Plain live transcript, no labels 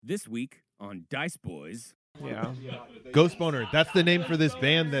This week on Dice Boys. Yeah. Ghost Boner. That's the name for this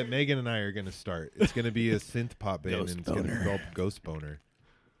band that Megan and I are going to start. It's going to be a synth pop band, Ghost and it's going to be Boner. called Ghost Boner.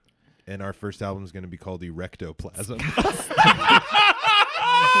 And our first album is going to be called Erectoplasm.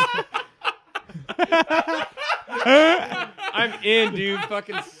 I'm in, dude.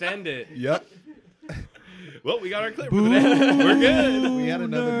 Fucking send it. Yep. Well, we got our clip for today. We're good. We had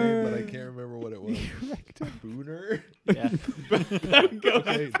another name, but I can't remember what it was. Booner? Yeah.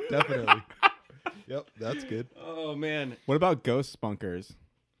 Okay, definitely. Yep, that's good. Oh, man. What about ghost spunkers?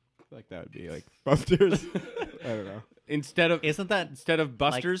 Like that would be like busters. I don't know. Instead of Isn't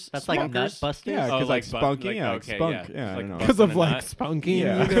busters, that's like nut spunkers? busters? Yeah, Oh, because like spunking. Yeah, okay, spunk. yeah. Yeah, It's I like don't know. busting Because of a like nut. spunking,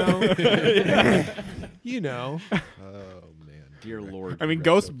 Yeah. you know. Oh, man. Dear Lord. I mean,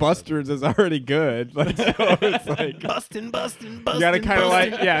 Ghostbusters is already good. Like, so it's like busting. you gotta kind of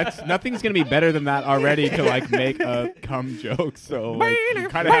like, nothing's gonna be better than that already to like make a cum joke. So like, you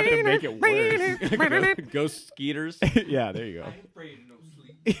kind of have to make it worse. Ghost skeeters. Yeah, there you go.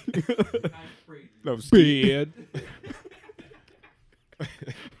 No Bed.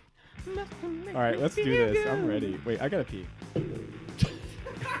 All right, let's do this. I'm ready. Wait, I gotta pee.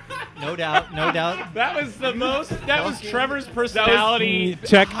 No doubt. That was the most. That was Trevor's personality.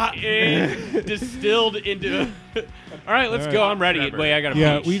 Check. Distilled into. All right, let's go. I'm ready. Trevor. Wait, I gotta.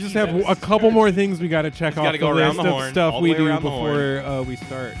 Yeah, pee. we just have a couple more things we got to check off gotta the go around list the of horn, stuff all the we way do around the before we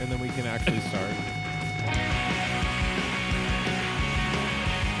start, and then we can actually start.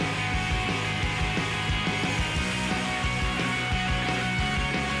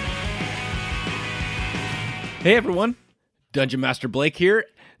 Hey everyone, Dungeon Master Blake here.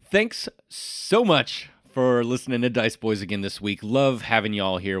 Thanks so much for listening to Dice Boys again this week. Love having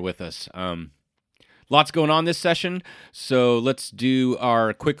y'all here with us. Lots going on this session, so let's do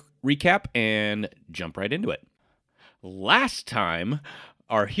our quick recap and jump right into it. Last time,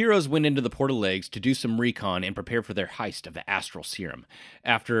 our heroes went into the Port of Legs to do some recon and prepare for their heist of the Astral Serum.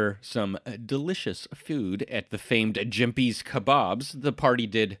 After some delicious food at the famed Jimpy's Kebabs, the party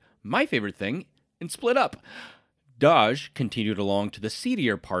did my favorite thing and split up. Dodge continued along to the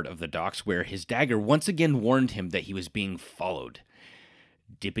seedier part of the docks where his dagger once again warned him that he was being followed.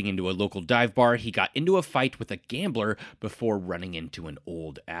 Dipping into a local dive bar, he got into a fight with a gambler before running into an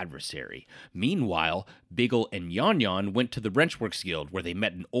old adversary. Meanwhile, Biggle and Yon Yon went to the Wrenchworks Guild where they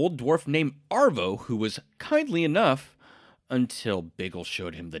met an old dwarf named Arvo who was kindly enough until Biggle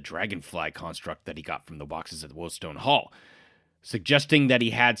showed him the dragonfly construct that he got from the boxes at the Woestone Hall. Suggesting that he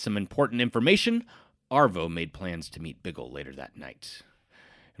had some important information, Arvo made plans to meet Biggle later that night.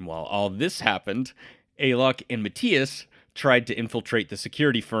 And while all this happened, Alok and Matthias tried to infiltrate the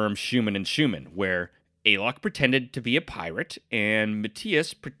security firm Schumann & Schumann, where Alok pretended to be a pirate and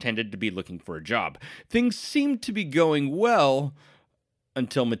Matthias pretended to be looking for a job. Things seemed to be going well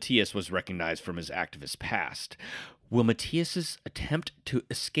until Matthias was recognized from his activist past. Will Matthias's attempt to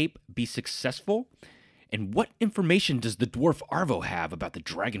escape be successful? And what information does the dwarf Arvo have about the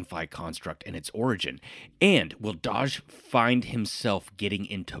dragonfly construct and its origin? And will Dodge find himself getting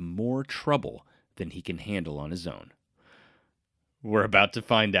into more trouble than he can handle on his own? We're about to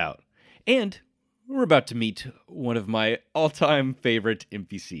find out. And we're about to meet one of my all-time favorite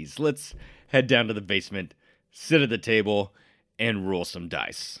NPCs. Let's head down to the basement, sit at the table, and roll some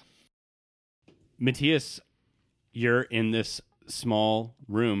dice. Matthias, you're in this small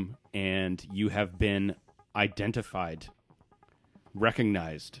room, and you have been identified,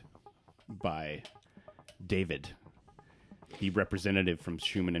 recognized by David, the representative from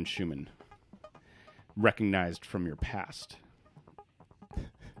Schumann & Schumann, recognized from your past.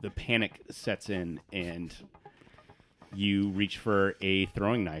 The panic sets in, and you reach for a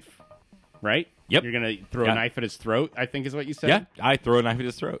throwing knife, right? Yep. You're going to throw Yeah. a knife at his throat, I think is what you said? Yeah, I throw a knife at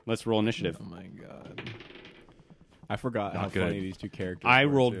his throat. Let's roll initiative. Oh my god. I forgot how Not good. funny these two characters I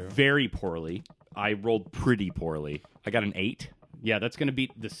were, rolled too. very poorly. I rolled pretty poorly. I got an 8. Yeah, that's going to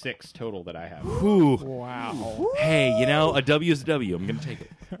beat the 6 total that I have. Ooh. Wow. Hey, you know, a W is a W. I'm going to take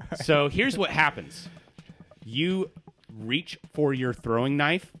it. So here's what happens. You reach for your throwing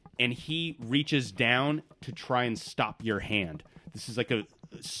knife, and he reaches down to try and stop your hand. This is like a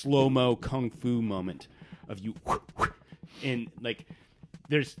slow-mo kung fu moment of you, and like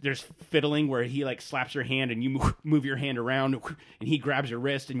there's fiddling where he like slaps your hand and you move your hand around, and he grabs your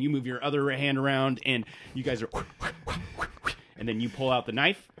wrist and you move your other hand around, and you guys are, and then you pull out the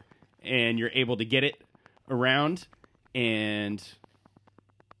knife and you're able to get it around. And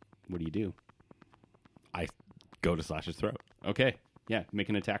what do you do? I go to slash his throat. Okay, yeah, make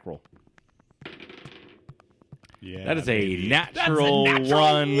an attack roll. Yeah, That is baby. a natural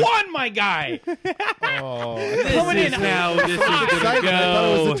one. one, my guy. Oh, Coming in now. This is excited. I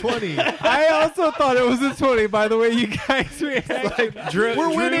thought it was a 20. I also thought it was a 20. By the way, you guys reacted.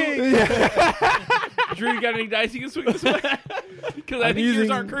 We're winning. Drew, you got any dice you can swing this way? Because I think yours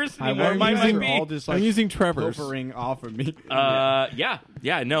aren't cursed anymore. Mine might be. all just I'm using Trevor's. Hovering off of me. Yeah.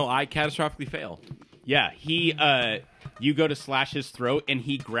 No, I catastrophically fail. Yeah, he you go to slash his throat and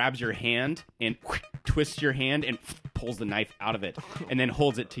he grabs your hand and twists your hand and pulls the knife out of it and then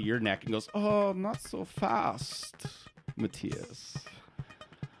holds it to your neck and goes, "Oh, not so fast, Matthias."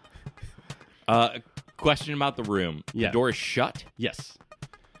 Question about the room. Yeah. The door is shut. Yes.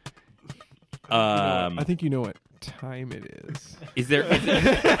 I think you know what time it is. Is there?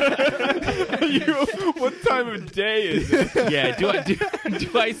 What time of day is it? Yeah. Do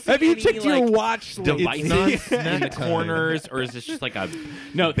I see Have you any, checked your like, watch? devices not in snack the time. corners, or is this just like a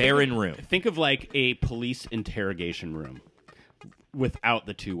No, barren room? Think of like a police interrogation room without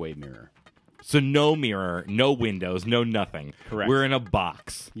the two-way mirror. So no mirror, no windows, no nothing. Correct. We're in a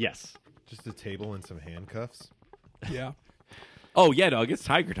box. Yes. Just a table and some handcuffs. Yeah. Oh yeah, dog. It's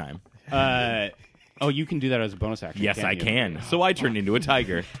tiger time. Oh, you can do that as a bonus action. Yes, can't I you? can. So I turned into a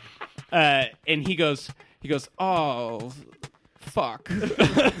tiger. And he goes, "Oh, fuck."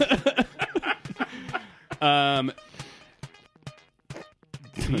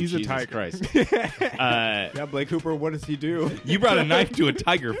 He's a Jesus tiger. Christ. Yeah, Blake Cooper, what does he do? You brought a knife to a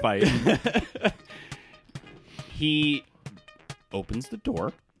tiger fight. He opens the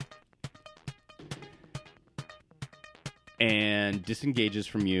door and disengages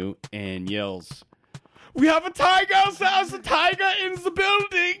from you and yells, "We have a tiger! There's a tiger in the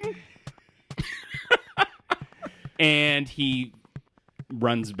building!" And he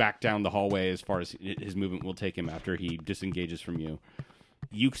runs back down the hallway as far as his movement will take him after he disengages from you.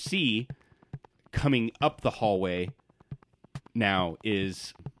 You see, coming up the hallway now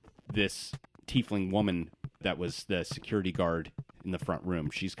is this tiefling woman that was the security guard in the front room.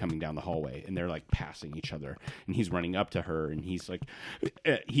 She's coming down the hallway, and they're like passing each other. And he's running up to her, and he's like,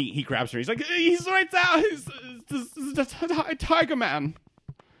 he grabs her. He's like, "He's right there. He's the tiger man.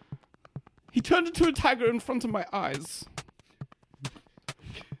 He turned into a tiger in front of my eyes,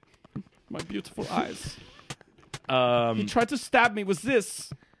 my beautiful eyes. He tried to stab me with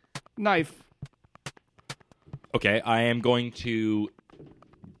this knife." Okay, I am going to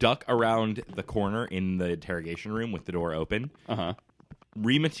duck around the corner in the interrogation room with the door open. Uh-huh.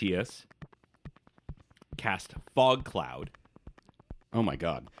 Matthias, cast Fog Cloud, Oh my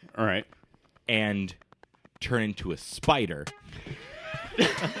god. All right. and turn into a spider.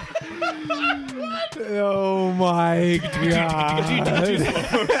 Oh my god.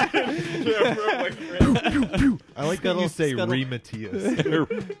 I like that you say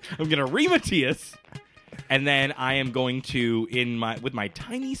Matthias. I'm gonna Matthias, and then I am going to with my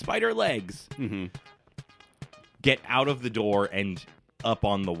tiny spider legs get out of the door and up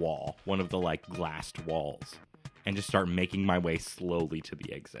on the wall, one of the like glassed walls, and just start making my way slowly to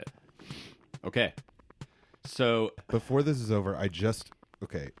the exit. Okay. So Before this is over,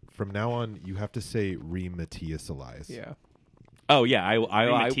 from now on, you have to say Matthias Elias. Yeah. Oh yeah, I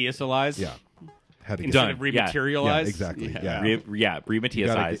Matthias-alize? Yeah. How to get Done. it. Rematerialize? Yeah, exactly. Yeah. Matthias You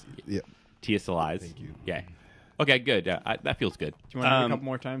gotta eyes. get- yeah. Matthias Elias. Thank you. Yeah. Okay, good. That feels good. Do you want to do it a couple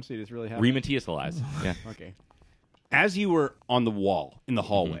more times so you just really have it? Matthias Elias. Yeah. Okay. As you were on the wall in the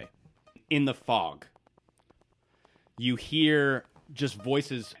hallway, in the fog, you hear just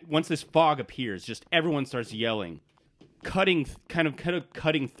voices. Once this fog appears, just everyone starts yelling, cutting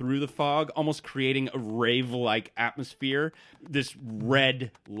through the fog, almost creating a rave-like atmosphere. This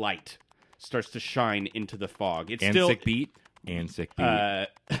red light starts to shine into the fog. It's And still sick beat. And sick beat.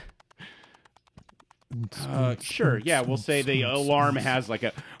 Sure, yeah, we'll say the alarm has like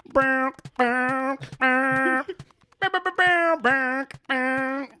a.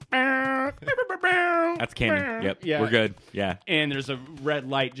 That's canon. Yep. Yeah. We're good. Yeah. And there's a red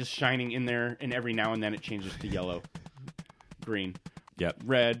light just shining in there, and every now and then it changes to yellow, green, Yep.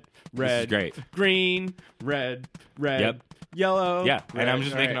 red, is great. green, red, Yep. yellow. Yeah. red. And I'm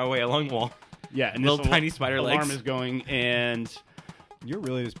just All right. making our way along the wall. Yeah, and little this tiny spider alarm legs. is going, and You're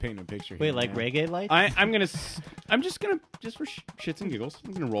really just painting a picture here. Wait, like man. reggae lights? I'm just gonna for shits and giggles,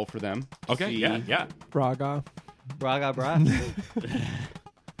 I'm gonna roll for them. to Okay. see- Yeah. Yeah. Braga. Braga bra.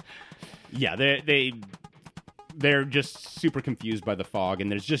 Yeah, they're just super confused by the fog,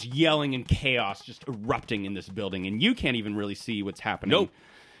 and there's just yelling and chaos just erupting in this building, and you can't even really see what's happening. Nope.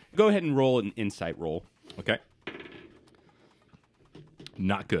 Go ahead and roll an insight roll. Okay.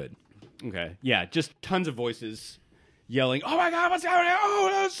 Not good. Okay. Yeah, just tons of voices yelling, "Oh my god, what's happening?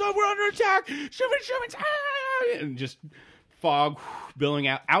 Oh, so we're under attack! Shoot me, shoot me!" and just fog billowing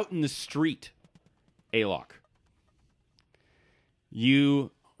out in the street. Alok,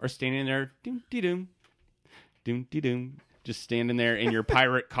 you are standing there, doom-de-doom, doom-de-doom, just standing there in your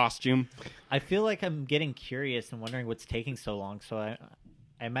pirate costume. I feel like I'm getting curious and wondering what's taking so long. So I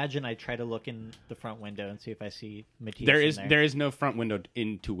imagine I try to look in the front window and see if I see Matthias. There is no front window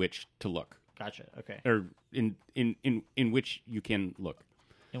into which to look, Gotcha. Okay. or in which you can look.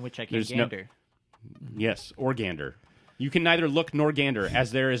 In which I can There's no- gander. Yes, or gander. You can neither look nor gander,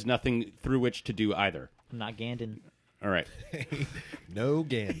 as there is nothing through which to do either. I'm not ganding. All right. No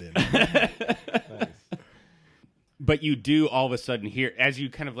Gandon. But you do all of a sudden hear, as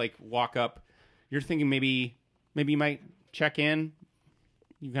you kind of like walk up, you're thinking maybe you might check in.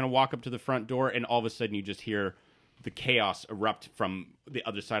 You kind of walk up to the front door, and all of a sudden you just hear the chaos erupt from the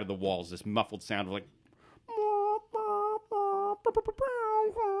other side of the walls. This muffled sound of like,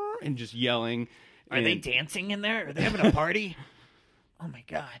 and just yelling. Are they dancing in there? Are they having a party? Oh my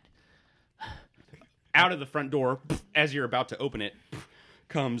god. Out of the front door, as you're about to open it,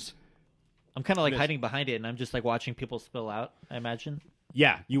 comes. I'm kind of like hiding behind it, and I'm just like watching people spill out, I imagine.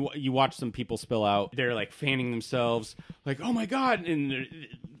 Yeah, you watch some people spill out. They're like fanning themselves, like, oh my god, and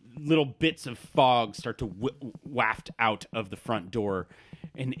little bits of fog start to waft out of the front door,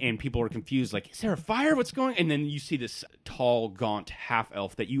 and people are confused, like, is there a fire? What's going? And then you see this tall, gaunt half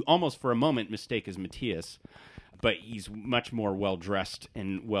elf that you almost for a moment mistake as Matthias, but he's much more well dressed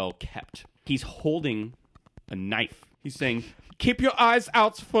and well kept. He's holding a knife. He's saying, "Keep your eyes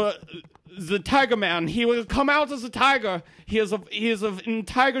out for the Tiger Man. He will come out as a tiger. He is in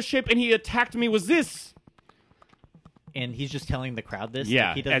tiger shape, and he attacked me with this." And he's just telling the crowd this? Yeah,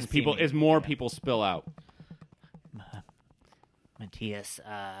 Like, he doesn't see me. as more people spill out. Matthias,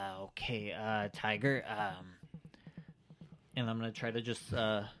 okay, Tiger, and I'm gonna try to just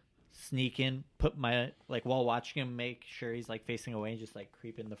sneak in, put my, like, while watching him, make sure he's like facing away, and just like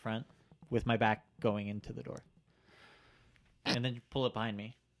creep in the front with my back going into the door, and then pull it behind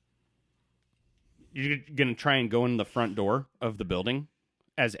me. You're gonna try and go in the front door of the building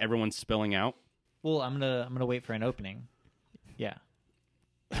as everyone's spilling out. Well, I'm gonna wait for an opening. Yeah.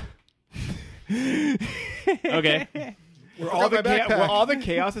 Okay. Where all the my backpack. where all the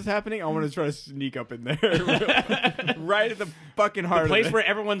chaos is happening, I want to try to sneak up in there, right at the fucking heart The place of it. where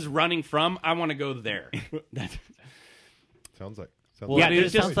everyone's running from, I want to go there. Sounds like. Well, Yeah, it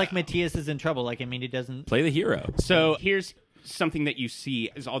there's sounds just- like Matthias is in trouble. Like, I mean, he doesn't. Play the hero. So here's something that you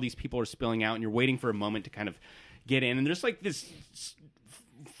see as all these people are spilling out, and you're waiting for a moment to kind of get in, and there's like this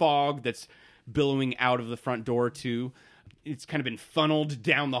fog that's billowing out of the front door too. It's kind of been funneled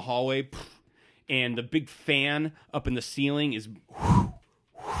down the hallway, and the big fan up in the ceiling is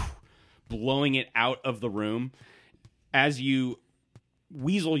blowing it out of the room. As you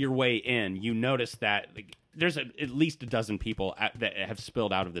weasel your way in, you notice that there's at least a dozen people that have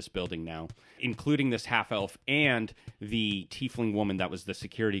spilled out of this building now, including this half-elf and the tiefling woman that was the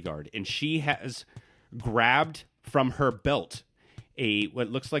security guard. And she has grabbed from her belt what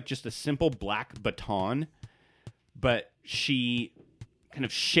looks like just a simple black baton, but she kind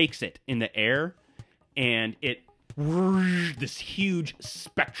of shakes it in the air, and this huge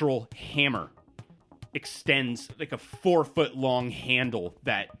spectral hammer extends like a 4-foot long handle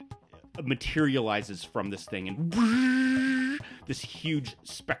that materializes from this thing, and this huge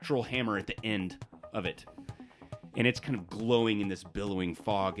spectral hammer at the end of it, and it's kind of glowing in this billowing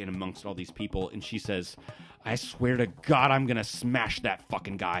fog and amongst all these people. And she says, "I swear to God, I'm gonna smash that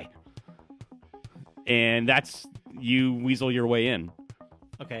fucking guy." And that's you weasel your way in.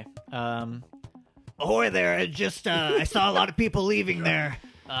 Okay. Ahoy there! I just I saw a lot of people leaving there,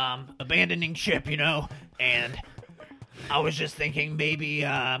 abandoning ship, you know, and I was just thinking maybe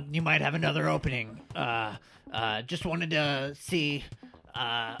you might have another opening. Just wanted to see.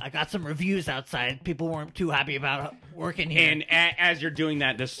 I got some reviews outside. People weren't too happy about working here. And as you're doing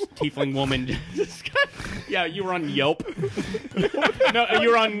that, this tiefling woman, yeah, you were on Yelp. No, you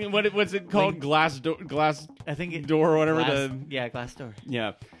were on what's it called? Glass I think it, door or whatever. Glassdoor.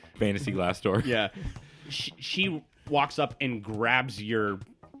 Yeah. Fantasy Glassdoor. Yeah. She walks up and grabs your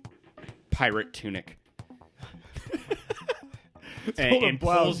pirate tunic. and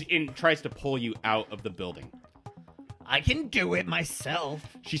pulls in, tries to pull you out of the building. I can do it myself.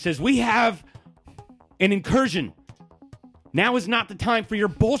 She says, "We have an incursion. Now is not the time for your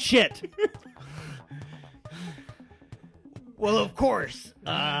bullshit." Well, of course.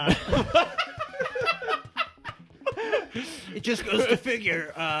 It just goes to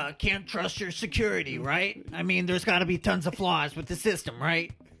figure, can't trust your security, right? I mean, there's got to be tons of flaws with the system,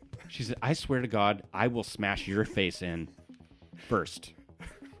 right? She said, "I swear to God, I will smash your face in first."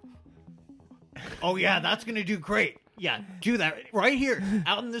 Oh, yeah, that's going to do great. Yeah, do that right here,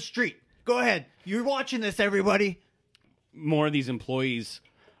 out in the street. Go ahead. You're watching this, everybody. More of these employees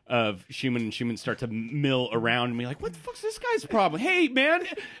of Schumann and Schumann start to mill around and be like, what the fuck's this guy's problem? Hey, man.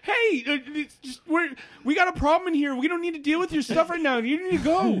 Hey, it's just, we got a problem in here. We don't need to deal with your stuff right now. You need to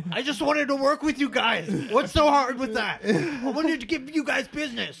go. I just wanted to work with you guys. What's so hard with that? I wanted to give you guys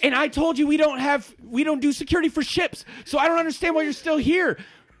business. And I told you we don't do security for ships, so I don't understand why you're still here.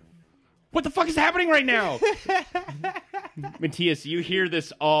 What the fuck is happening right now? Matthias, you hear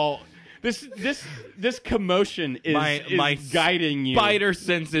this all. This commotion is guiding you. Spider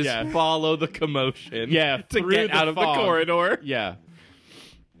senses follow the commotion. Yeah, to through get the out of the fog. corridor. Yeah.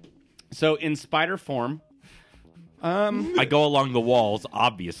 So in spider form, I go along the walls,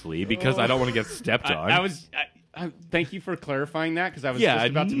 obviously, because I don't want to get stepped on. I thank you for clarifying that because I was Yeah,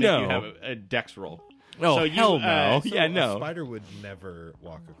 just about to no. make you have a dex roll. Oh, So hell no. Yeah, A no. spider would never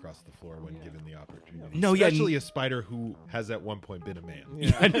walk across the floor when given the opportunity. No, yeah, especially a spider who has at one point been a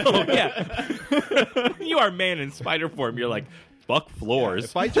man. I know, yeah. You are man in spider form. You're like, fuck floors.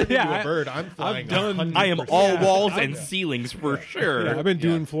 If I turn into Yeah, a bird, I'm flying. done. I am 100%. all walls and ceilings for sure. Yeah, I've been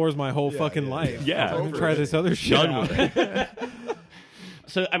doing floors my whole fucking life. Yeah. I'm gonna try this other shit Done out. with it.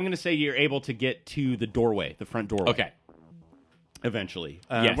 So I'm going to say you're able to get to the doorway, the front doorway. Okay. Eventually,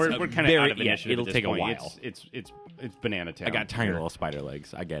 Yes, we're kind of very- out of yeah, initiative. it'll at this take a point. while. It's banana town. I got tiny here. little spider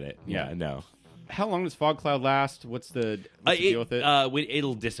legs. I get it. Yeah. Yeah, no. How long does fog cloud last? What's the deal with it?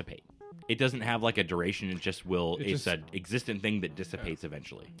 It'll dissipate. It doesn't have like a duration. It just will. It's just- an existent thing that dissipates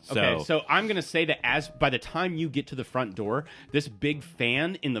eventually. Okay, so I'm going to say that by the time you get to the front door, this big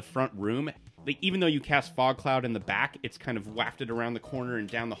fan in the front room, even though you cast fog cloud in the back, it's kind of wafted around the corner and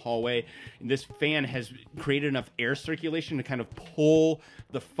down the hallway. And this fan has created enough air circulation to kind of pull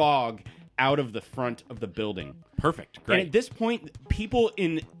the fog out of the front of the building. perfect. And Great. at this point, people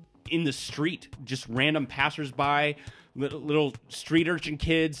in the street, just random passersby, little street urchin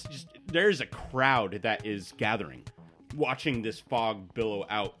kids, there's a crowd that is gathering, watching this fog billow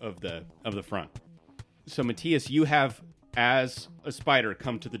out of the front. So Matthias, you have, as a spider,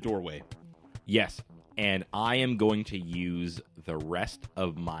 come to the doorway. Yes. And I am going to use the rest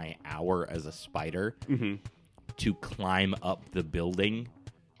of my hour as a spider to climb up the building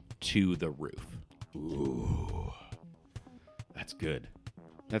to the roof. That's good.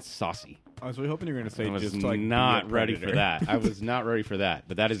 That's saucy. I was really hoping you were going to say I was just to, like, be a not ready for predator. that. I was not ready for that,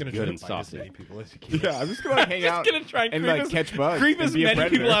 but that is Gonna good try to and find as many saucy. people as you can. Yeah, I'm just going to hang out Gonna try and like catch bugs. creep and as be a many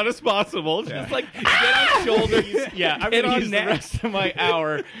predator. people out as possible. Just like get on shoulders. Yeah, I'm Hit going to on use the necks. rest of my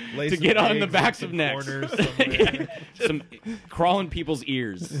hour Lay to some get on the eggs backs in of necks. corners somewhere. Some crawling people's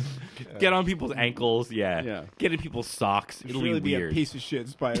ears. Get on people's ankles. Yeah. Yeah. Get in people's socks. It'll really be be weird. a piece of shit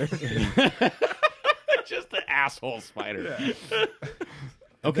spider. Just the asshole spider. And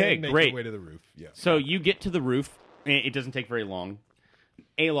Okay, then make great. your way to the roof. Yeah. So you get to the roof. And it doesn't take very long.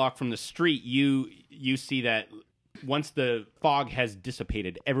 Alok, from the street, you see that once the fog has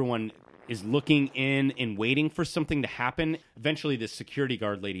dissipated, everyone is looking in and waiting for something to happen. Eventually, this security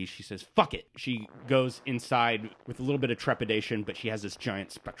guard lady, she says, fuck it. She goes inside with a little bit of trepidation, but she has this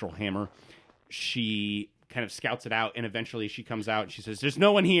giant spectral hammer. She kind of scouts it out, and eventually she comes out and she says, there's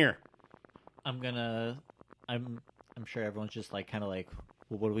no one here. I'm sure everyone's just like kind of like,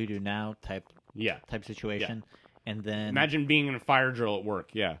 well, what do we do now? Type Yeah. situation. And then Imagine being in a fire drill at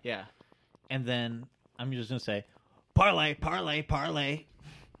work. Yeah. yeah, and then I'm just gonna say, parlay, parlay, parlay.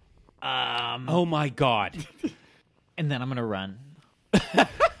 Oh, my God. And then I'm gonna run.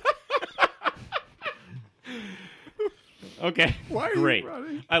 Okay. Why are Great. you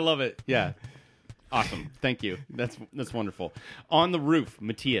running? I love it. Yeah. Awesome. Thank you. That's wonderful. On the roof,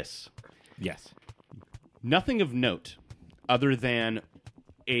 Matthias. Yes. Nothing of note other than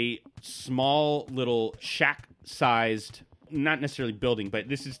a small little shack-sized, not necessarily building, but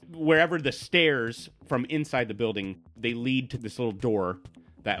this is wherever the stairs from inside the building, they lead to this little door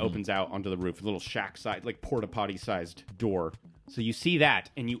that opens out onto the roof, a little shack-sized, like porta-potty-sized door. So you see that,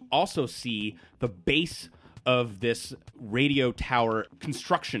 and you also see the base of this radio tower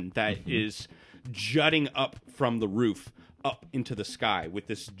construction that is jutting up from the roof up into the sky with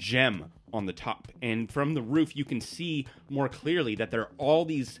this gem on the top. And from the roof, you can see more clearly that there are all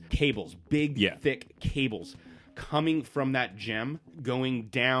these cables, big, thick cables coming from that gem, going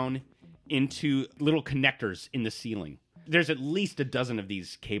down into little connectors in the ceiling. There's at least a dozen of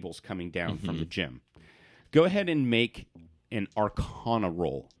these cables coming down from the gem. Go ahead and make an Arcana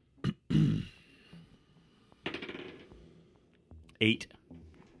roll. 8.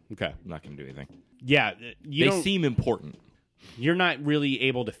 Okay. I'm not going to do anything. Yeah, They seem important. You're not really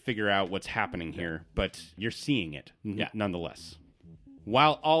able to figure out what's happening here, but you're seeing it nonetheless.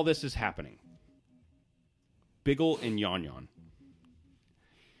 While all this is happening, Biggle and Yon Yon,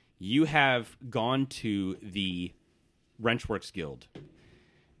 you have gone to the Wrenchworks Guild,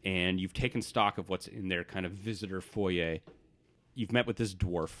 and you've taken stock of what's in their kind of visitor foyer. You've met with this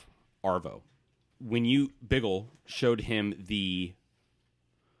dwarf, Arvo. When you, Biggle, showed him the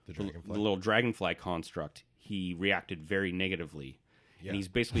little dragonfly construct, he reacted very negatively. Yeah. And he's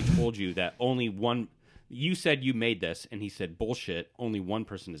basically told you that only one... You said you made this, and he said, bullshit, only one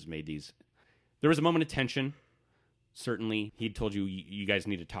person has made these. There was a moment of tension. Certainly, he told you you guys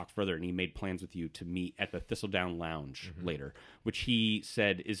need to talk further, and he made plans with you to meet at the Thistledown Lounge later, which he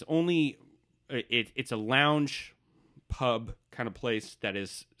said is only... It's a lounge pub kind of place that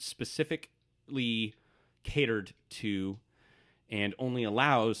is specifically catered to and only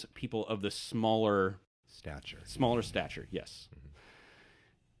allows people of the smaller stature, yes.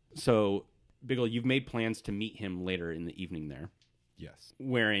 So, Biggle, you've made plans to meet him later in the evening there. Yes.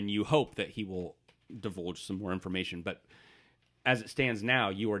 Wherein you hope that he will divulge some more information. But as it stands now,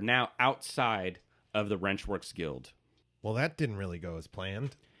 you are now outside of the Wrenchworks Guild. Well, that didn't really go as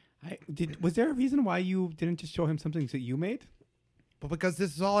planned. Was there a reason why you didn't just show him something that you made? But because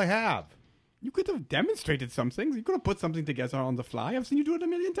this is all I have. You could have demonstrated some things. You could have put something together on the fly. I've seen you do it a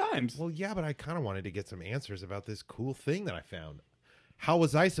million times. Well, yeah, but I kind of wanted to get some answers about this cool thing that I found. How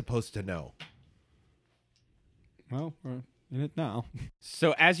was I supposed to know? Well, we're in it now.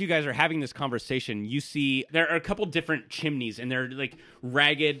 So as you guys are having this conversation, you see there are a couple different chimneys, and they're like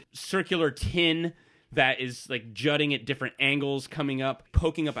ragged circular tin that is like jutting at different angles, coming up,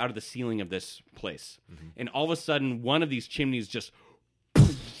 poking up out of the ceiling of this place. And all of a sudden, one of these chimneys just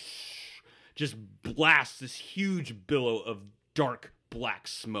blasts this huge billow of dark black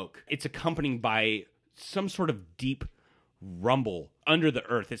smoke. It's accompanied by some sort of deep rumble under the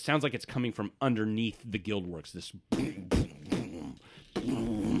earth. It sounds like it's coming from underneath the Guildworks. This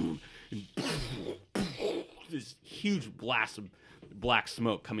this huge blast of black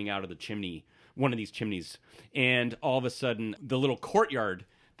smoke coming out of the chimney, one of these chimneys. And all of a sudden, the little courtyard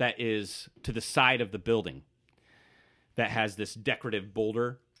that is to the side of the building that has this decorative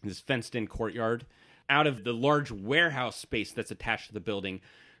boulder, this fenced-in courtyard, out of the large warehouse space that's attached to the building,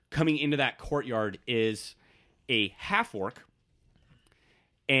 coming into that courtyard is a half-orc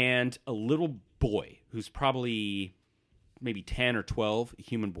and a little boy who's probably maybe 10 or 12, a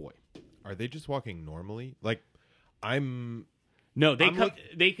human boy. Are they just walking normally? Like, No,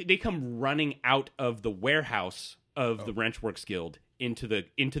 they come running out of the warehouse of the Wrenchworks Guild into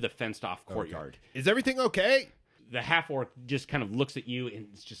the fenced-off courtyard. Okay. Is everything okay? The half-orc just kind of looks at you and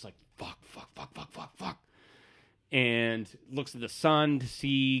it's just like, fuck. And looks at the sun to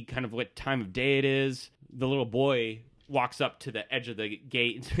see kind of what time of day it is. The little boy walks up to the edge of the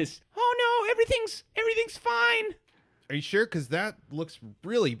gate and says, "Oh no, everything's fine." Are you sure? Because that looks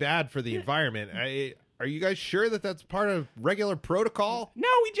really bad for the environment. Are you guys sure that that's part of regular protocol? No,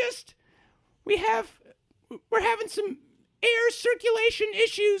 we're having some air circulation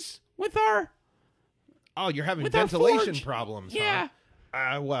issues with our... Oh, you're having with our ventilation forge. problems, Yeah.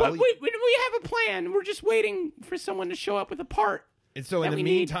 huh? But we have a plan. We're just waiting for someone to show up with a part. And so in the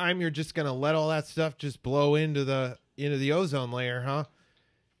meantime, you're just going to let all that stuff just blow into the ozone layer, huh?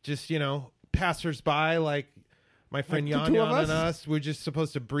 Just, passers-by like my friend Yon Yon and us, we're just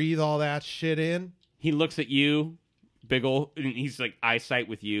supposed to breathe all that shit in? He looks at you, Biggle, and he's like eyesight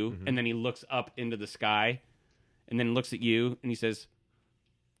with you, and then he looks up into the sky, and then looks at you, and he says,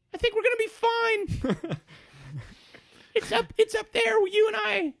 "I think we're gonna be fine. It's up there. You and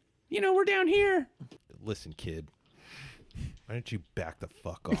I, we're down here." Listen, kid, why don't you back the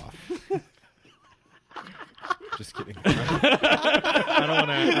fuck off? Just kidding. I don't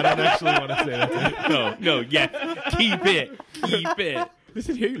actually want to say that. No, yeah, keep it.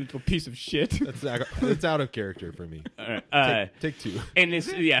 Listen here, you little piece of shit. That's out of character for me. All right, Take two. And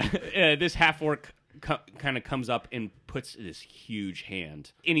this half-orc kind of comes up and puts this huge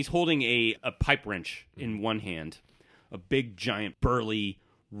hand, and he's holding a pipe wrench in one hand, a big, giant, burly,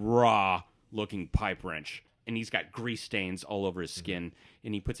 raw-looking pipe wrench, and he's got grease stains all over his skin,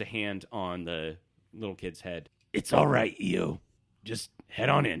 and he puts a hand on the little kid's head. "It's all right, Eo. Just head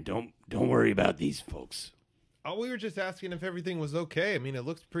on in. Don't worry about these folks." Oh, we were just asking if everything was okay. I mean, it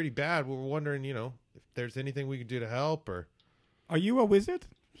looks pretty bad. We were wondering, if there's anything we could do to help, or... Are you a wizard?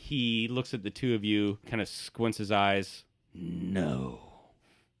 He looks at the two of you, kind of squints his eyes. "No.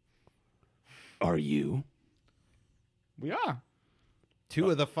 Are you?" We are. Two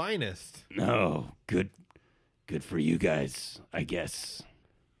of the finest. "No. Good for you guys, I guess."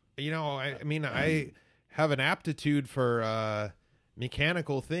 I have an aptitude for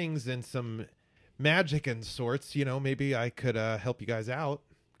mechanical things and some magic and sorts. Maybe I could help you guys out.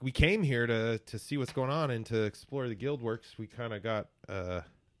 we came here to see what's going on and to explore the guild works. We kind of got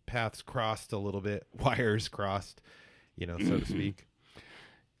paths crossed a little bit, wires crossed, so to speak.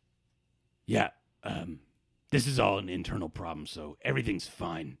 Yeah, this is all an internal problem, so everything's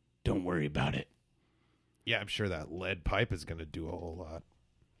fine. Don't worry about it. Yeah, I'm sure that lead pipe is going to do a whole lot.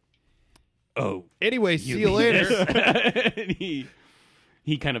 Oh, Anyway, see you later. And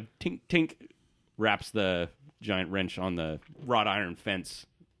he kind of tink wraps the giant wrench on the wrought iron fence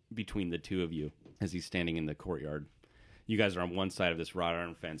between the two of you as he's standing in the courtyard. You guys are on one side of this wrought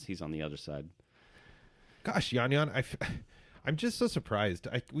iron fence. He's on the other side. Gosh, Yan, I'm just so surprised.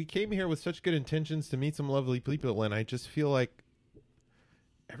 We came here with such good intentions to meet some lovely people, and I just feel like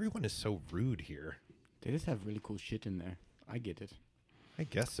everyone is so rude here. They just have really cool shit in there. I get it. I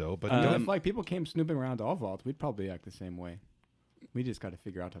guess so, but If like people came snooping around our vault, we'd probably act the same way. We just got to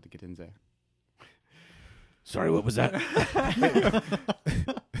figure out how to get in there. sorry, what was that?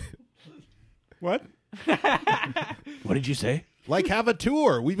 What? What did you say? like have a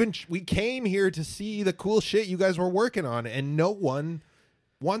tour. We came here to see the cool shit you guys were working on, and no one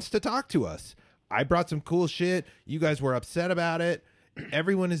wants to talk to us. I brought some cool shit. You guys were upset about it.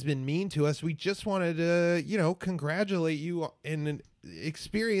 Everyone has been mean to us. We just wanted to, congratulate you and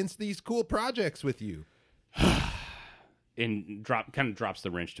experience these cool projects with you. And drops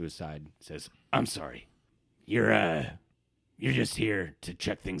the wrench to his side. Says, I'm sorry. You're just here to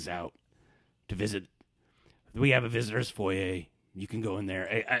check things out, to visit. We have a visitor's foyer. You can go in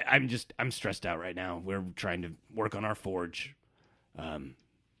there. I'm stressed out right now. We're trying to work on our forge. I'm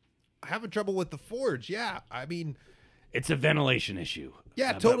having trouble with the forge. Yeah, I mean, It's a ventilation issue.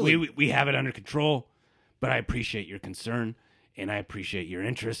 Yeah, but totally. we have it under control, but I appreciate your concern, and I appreciate your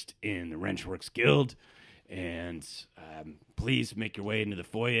interest in the Wrenchworks Guild. And please make your way into the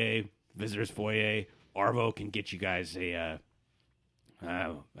foyer, visitor's foyer. Arvo can get you guys a,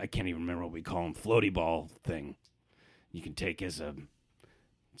 I can't even remember what we call them, floaty ball thing. You can take as a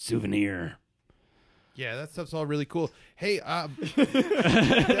souvenir. yeah, that stuff's all really cool. Hey,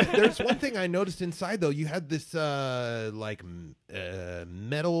 there's one thing I noticed inside though. You had this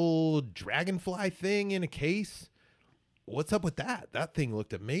metal dragonfly thing in a case. What's up with that? That thing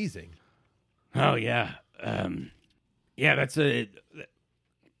looked amazing. Oh yeah, yeah. That's a.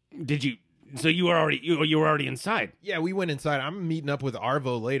 Did you? So you were already inside. Yeah, we went inside. I'm meeting up with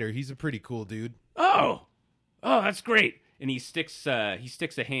Arvo later. He's a pretty cool dude. Oh, that's great. and he sticks a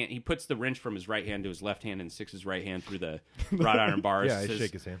hand. He puts the wrench from his right hand to his left hand and sticks his right hand through the wrought iron bars. Yeah, I Says-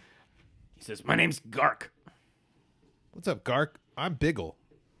 shake his hand. He says, "My name's Gark. What's up, Gark? I'm Biggle.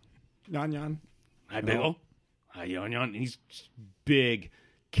 Yan Yan. Hi, Bill. Hi, Yon Yon." He's big,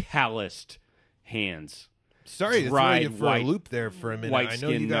 calloused hands. Sorry to throw Dried you for white- a loop there for a minute. white I know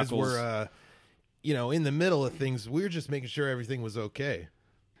you skin guys knuckles. were, in the middle of things. We were just making sure everything was okay.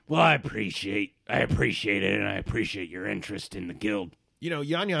 Well, I appreciate it, and I appreciate your interest in the guild.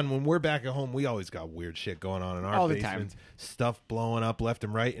 Yan Yan, when we're back at home, we always got weird shit going on in our All the time. basements. Stuff blowing up left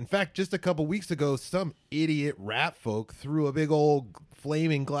and right. In fact, just a couple weeks ago, some idiot rat folk threw a big old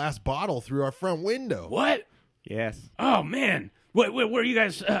flaming glass bottle through our front window. What? Yes. Oh man, what? Where are you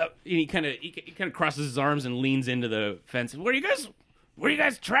guys? And he kind of crosses his arms and leans into the fence. Where are you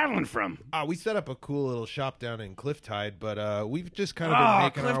guys traveling from? We set up a cool little shop down in Clifftide, but we've just kind of Oh,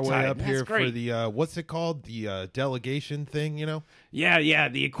 been making our way Clifftide, up that's here for great. the what's it called? The delegation thing, Yeah,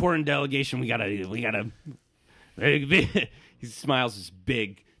 the Accorn delegation. We gotta. He smiles his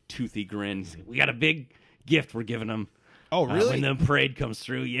big, toothy grin. We got a big gift we're giving them. Oh, really? When the parade comes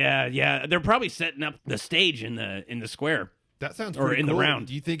through, yeah. They're probably setting up the stage in the square. That sounds Or pretty in the cool. round.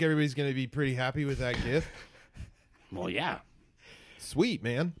 Do you think everybody's going to be pretty happy with that gift? Well, yeah. Sweet,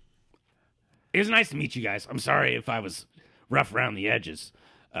 man. It was nice to meet you guys. I'm sorry if I was rough around the edges.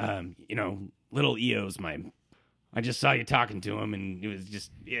 Little EO's I just saw you talking to him, and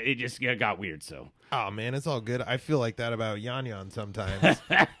it just got weird. So Oh, man, it's all good. I feel like that about Yan Yan sometimes.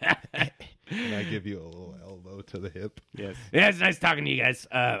 And I give you a little elbow to the hip. Yes. yeah, it's nice talking to you guys.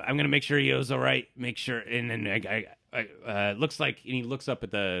 I'm gonna make sure EO's all right. Make sure, and then I looks like, and he looks up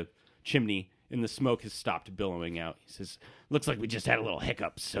at the chimney, and the smoke has stopped billowing out. He says, "Looks like we just had a little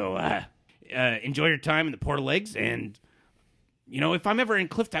hiccup. So enjoy your time in the Port of Lakes, and if I'm ever in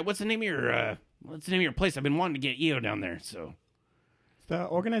Clifftide, what's the name of your place? I've been wanting to get EO down there. So It's the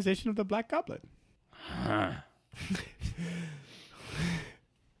Organization of the Black Goblet.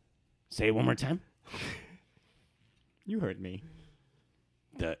 say it one more time. You heard me.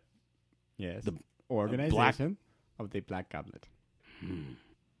 The Yes. The Organization of the Black Goblet.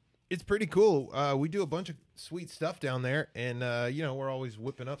 It's pretty cool. We do a bunch of sweet stuff down there, and we're always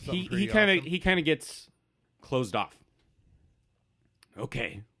whipping up something He pretty kind awesome. of gets closed off.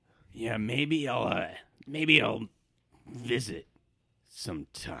 Okay. Yeah, maybe I'll visit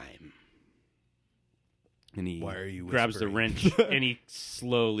sometime. And he Why are you grabs the whispering? wrench and he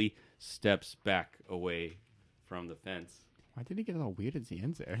slowly steps back away from the fence. Why did he get all weird as he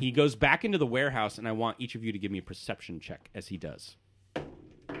ends there? He goes back into the warehouse, and I want each of you to give me a perception check as he does.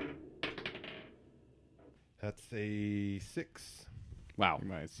 That's a 6. Wow.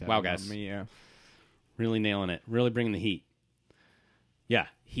 Nice. Wow, guys. Me, yeah. Really nailing it. Really bringing the heat. Yeah,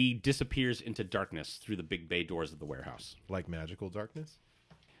 he disappears into darkness through the big bay doors of the warehouse. Like magical darkness?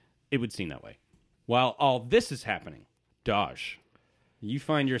 It would seem that way. While all this is happening, Dodge, you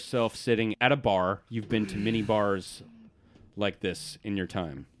find yourself sitting at a bar. You've been to many bars like this in your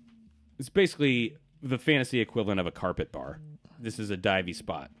time. It's basically the fantasy equivalent of a carpet bar. This is a divey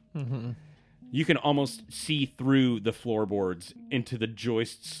spot. Mm-hmm. You can almost see through the floorboards into the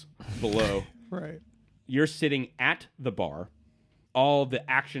joists below. Right. You're sitting at the bar. All the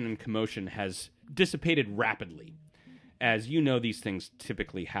action and commotion has dissipated rapidly. As you know, these things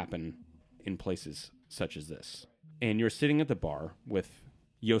typically happen in places such as this. And you're sitting at the bar with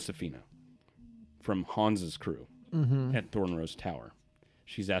Josefina from Hans's crew at Thornrose Tower.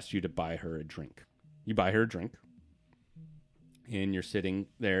 She's asked you to buy her a drink. You buy her a drink. And you're sitting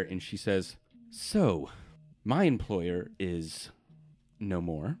there, and she says, "So, my employer is no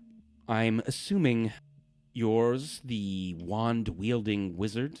more. I'm assuming yours, the wand-wielding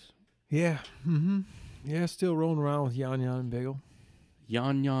wizard, Yeah. Mm-hmm. Yeah, still rolling around with Yon Yon and Biggle.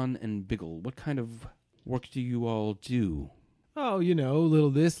 Yon Yon and Biggle. What kind of work do you all do?" Oh, you know,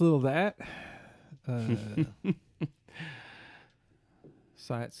 little this, little that.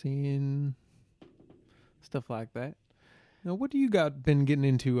 Sightseeing, stuff like that. Now, what do you been getting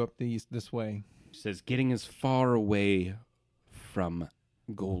into up this way? She says, "Getting as far away from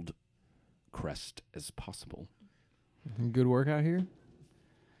Gold Crest as possible. Good work out here?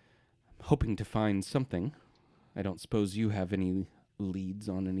 Hoping to find something. I don't suppose you have any leads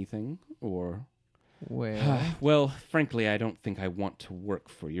on anything, or..." Well, Well, frankly, I don't think I want to work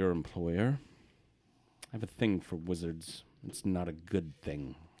for your employer. I have a thing for wizards. It's not a good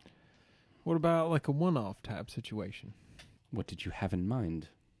thing. what about like a one-off type situation? What did you have in mind?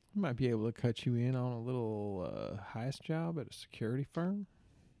 I might be able to cut you in on a little heist job at a security firm.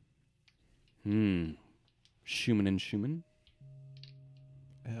 Schumann and Schumann?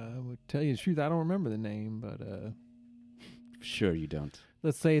 I would tell you the truth, I don't remember the name, but Sure you don't.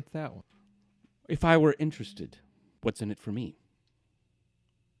 let's say it's that one. If I were interested, what's in it for me?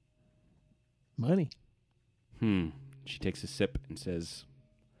 Money. She takes a sip and says,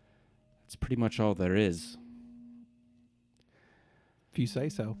 "That's pretty much all there is. If you say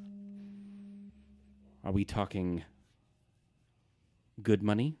so. Are we talking good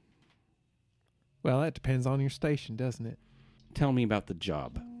money? Well, that depends on your station, doesn't it? Tell me about the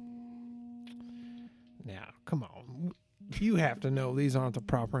job." Now, come on. You have to know these aren't the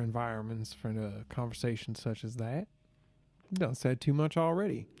proper environments for a conversation such as that. You've done said too much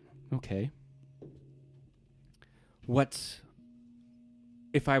already. Okay. What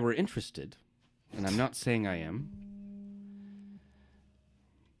if I were interested, and I'm not saying I am,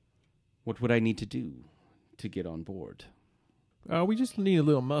 what would I need to do to get on board? We just need a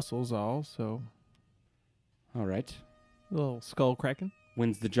little muscles, all, so All right. a little skull cracking.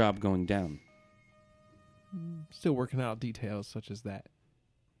 When's the job going down? Still working out details such as that.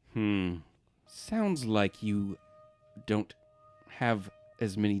 Sounds like you don't have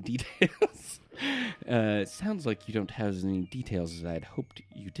as many details. Sounds like you don't have as many details as I'd hoped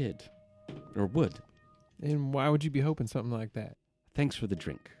you did. Or would. And why would you be hoping something like that? Thanks for the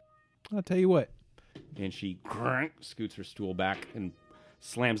drink. I'll tell you what. And she scoots her stool back and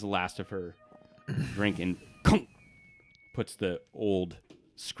slams the last of her drink and puts the old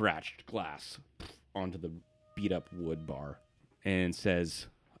scratched glass onto the beat up wood bar and says,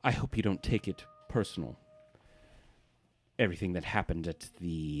 "I hope you don't take it personal. Everything that happened at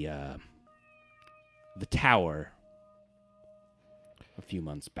the tower a few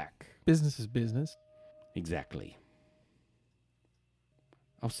months back." Business is business. Exactly.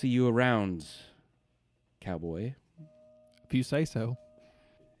 I'll see you around, cowboy. If you say so.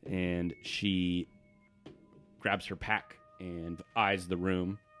 And she grabs her pack and eyes the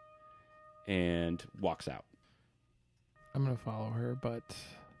room and walks out. I'm going to follow her, but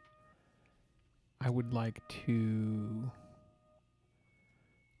I would like to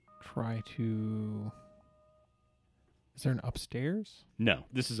try to... Is there an upstairs? No,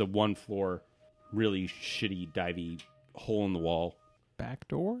 this is a one floor, really shitty, divey hole in the wall. Back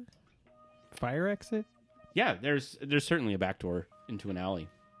door? Fire exit? Yeah, there's certainly a back door into an alley.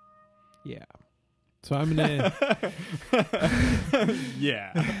 Yeah. So I'm going to...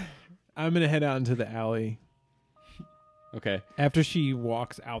 Yeah. I'm gonna head out into the alley Okay. after she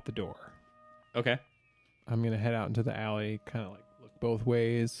walks out the door. Okay. I'm gonna head out into the alley, kind of like look both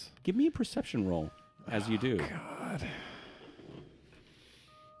ways. Give me a perception roll as you do. God,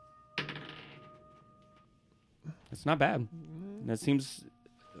 It's not bad. That seems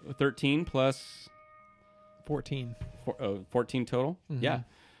 13 plus 14. 14 total. Yeah.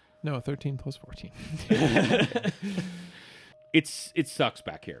 No, 13 plus 14. It sucks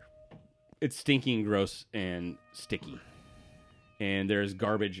back here. It's stinky and gross and sticky. And there's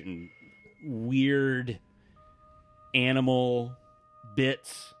garbage and weird animal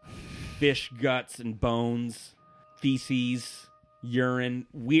bits, fish guts and bones, feces, urine,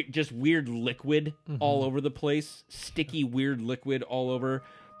 just weird liquid all over the place. Sticky, weird liquid all over.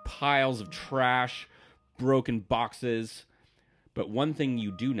 Piles of trash, broken boxes. But one thing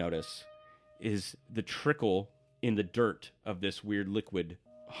you do notice is the trickle in the dirt of this weird liquid,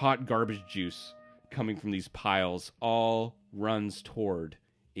 hot garbage juice coming from these piles, all runs toward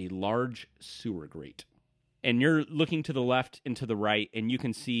a large sewer grate. And you're looking to the left and to the right, and you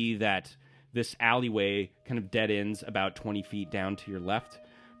can see that this alleyway kind of dead ends about 20 feet down to your left.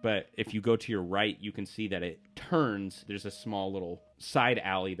 But if you go to your right, you can see that it turns. There's a small little side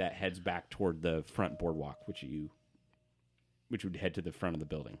alley that heads back toward the front boardwalk, which would head to the front of the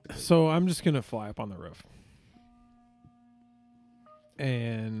building. So I'm just gonna fly up on the roof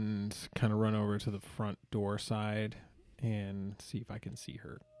and kind of run over to the front door side and see if I can see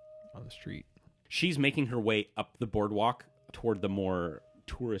her on the street. She's making her way up the boardwalk toward the more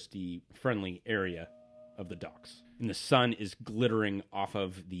touristy friendly area of the docks. And the sun is glittering off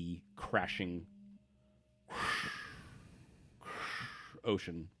of the crashing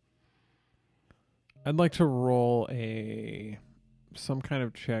ocean. I'd like to roll some kind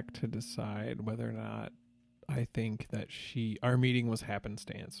of check to decide whether or not I think that our meeting was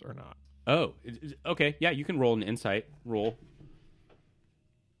happenstance or not. Oh, okay. Yeah, you can roll an insight roll.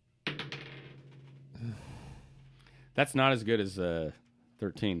 That's not as good as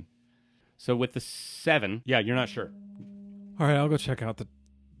 13. So with the 7, yeah, you're not sure. All right, I'll go check out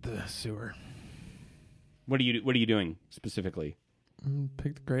the sewer. What are you doing specifically?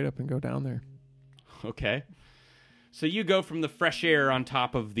 Pick the grate up and go down there. Okay. So you go from the fresh air on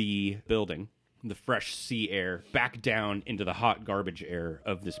top of the building, the fresh sea air, back down into the hot garbage air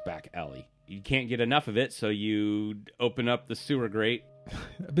of this back alley. You can't get enough of it, so you open up the sewer grate.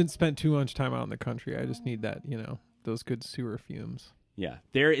 I've been spent too much time out in the country. I just need that, those good sewer fumes. Yeah.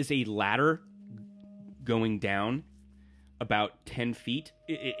 There is a ladder going down about 10 feet.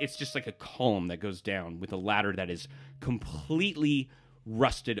 It's just like a column that goes down with a ladder that is completely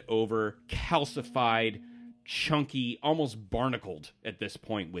rusted over, calcified, chunky, almost barnacled at this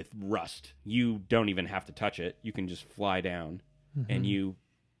point with rust. You don't even have to touch it. You can just fly down and you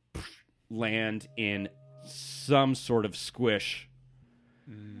land in some sort of squish.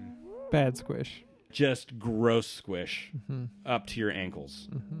 Bad squish. Just gross squish up to your ankles.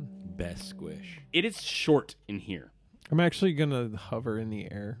 Best squish. It is short in here. I'm actually going to hover in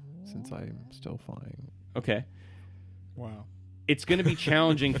the air since I'm still flying. Okay. Wow. It's going to be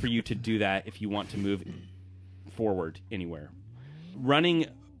challenging for you to do that if you want to move forward anywhere. Running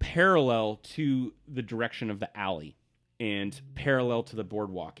parallel to the direction of the alley and parallel to the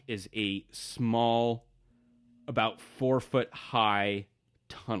boardwalk is a small, about 4-foot high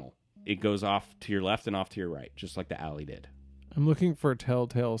tunnel. It goes off to your left and off to your right, just like the alley did. I'm looking for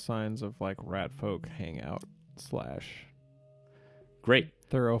telltale signs of like rat folk hangout / Great.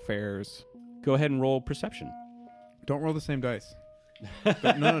 thoroughfares. Go ahead and roll perception. Don't roll the same dice.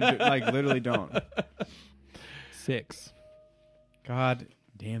 No, like literally don't. 6. God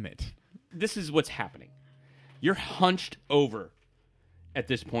damn it. This is what's happening. You're hunched over at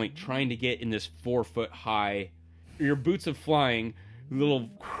this point, trying to get in this 4-foot high. Your boots are flying, little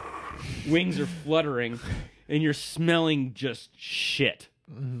wings are fluttering, and you're smelling just shit.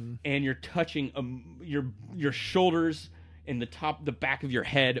 And you're touching your shoulders and the back of your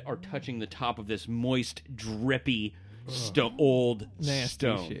head are touching the top of this moist, drippy, old Nasty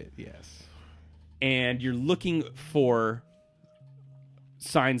stone. shit, yes. And you're looking for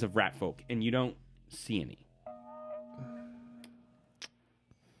signs of rat folk, and you don't see any.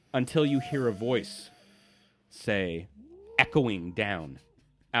 Until you hear a voice say, echoing down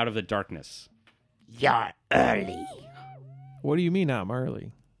out of the darkness. You're early. What do you mean I'm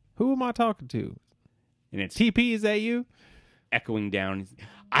early? Who am I talking to? And it's TP, is that you? echoing down.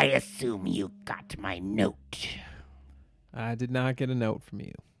 I assume you got my note. I did not get a note from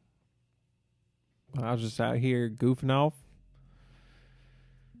you. I was just out here goofing off,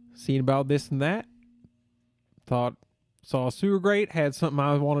 seeing about this and that. Thought saw a sewer grate, had something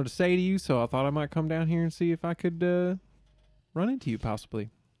I wanted to say to you, so I thought I might come down here and see if I could run into you, possibly.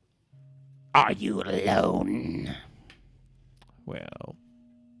 Are you alone? Well,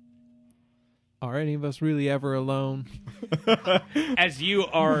 are any of us really ever alone? As you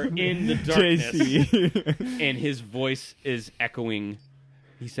are in the darkness, and his voice is echoing,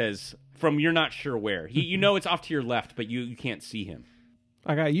 he says, from you're not sure where. You know it's off to your left, but you can't see him.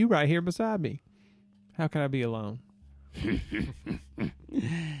 I got you right here beside me. How can I be alone?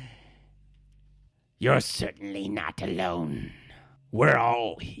 You're certainly not alone. We're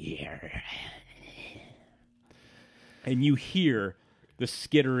all here. And you hear the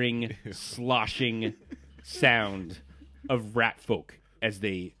skittering, sloshing sound of rat folk as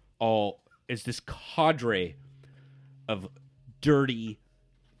this cadre of dirty,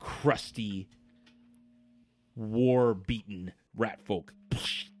 crusty, war-beaten rat folk.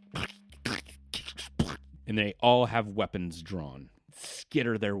 And they all have weapons drawn,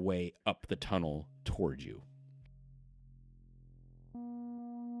 skitter their way up the tunnel toward you.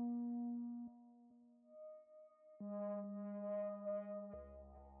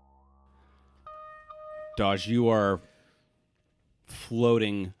 Dodge, you are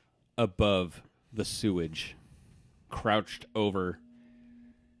floating above the sewage, crouched over,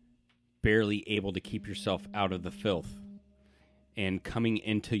 barely able to keep yourself out of the filth, and coming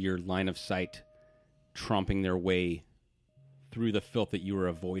into your line of sight, tromping their way through the filth that you were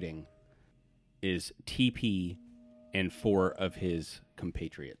avoiding, is TP and 4 of his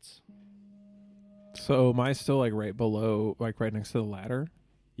compatriots. So am I still like right below, like right next to the ladder?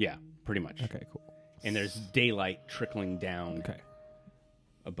 Yeah, pretty much. Okay, cool. And there's daylight trickling down Okay.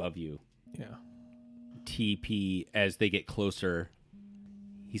 above you. Yeah. TP, as they get closer,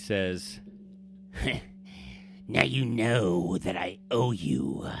 he says, Now you know that I owe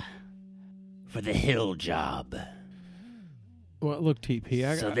you for the hill job. Well, look,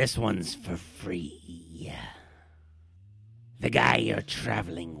 TP, So this one's for free. The guy you're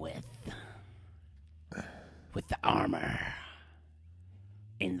traveling with the armor,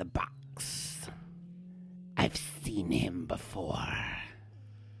 in the box. I've seen him before.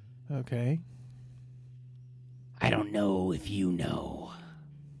 Okay. I don't know if you know,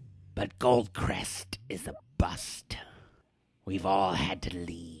 but Goldcrest is a bust. We've all had to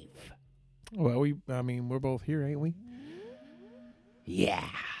leave. Well, we're both here, ain't we? Yeah.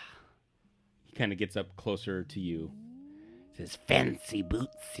 he kind of gets up closer to you. These fancy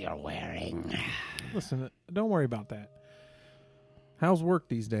boots you're wearing. Listen, don't worry about that. How's work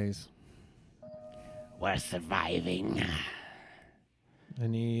these days? We're surviving.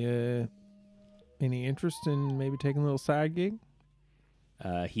 Any interest in maybe taking a little side gig?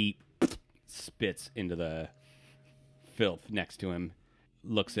 He spits into the filth next to him,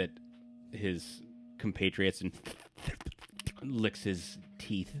 looks at his compatriots and licks his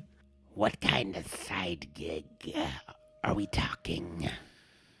teeth. What kind of side gig are we talking?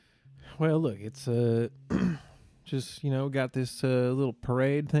 Well, look, it's just got this little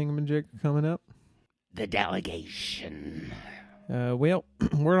parade thingamajig coming up. The delegation. Well,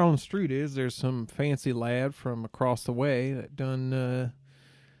 word on the street is there's some fancy lad from across the way that done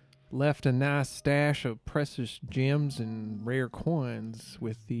left a nice stash of precious gems and rare coins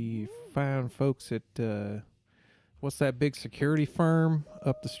with the fine folks at what's that big security firm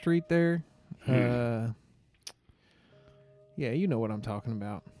up the street there? Yeah, you know what I'm talking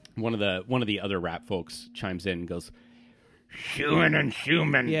about. One of the other rap folks chimes in and goes, Schumann and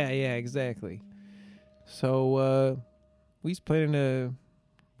Schumann. Yeah, exactly. So we's planning to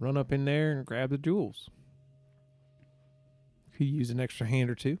run up in there and grab the jewels. Could use an extra hand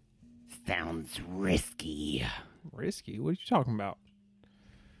or two. Sounds risky. Risky? What are you talking about?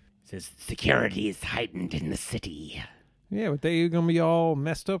 Says security is heightened in the city. Yeah, but they gonna be all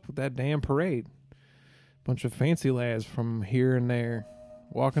messed up with that damn parade. Bunch of fancy lads from here and there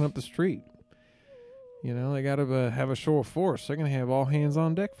walking up the street. They gotta have a show of force. They're gonna have all hands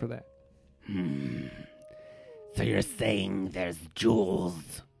on deck for that. So you're saying there's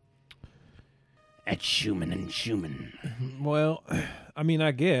jewels at Schumann and Schumann? Well,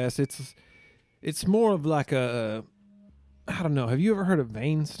 I guess it's more of like a I don't know. Have you ever heard of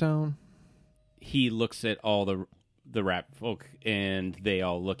Veinstone? he looks at all the rap folk and they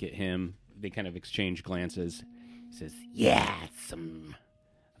all look at him. They kind of exchange glances. He says, yeah, it's some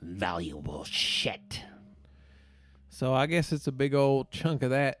valuable shit. So I guess it's a big old chunk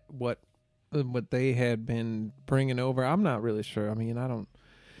of that. What they had been bringing over. I'm not really sure. I don't.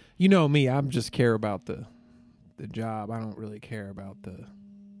 You know me. I just care about the job. I don't really care about the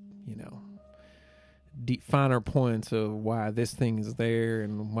finer points of why this thing is there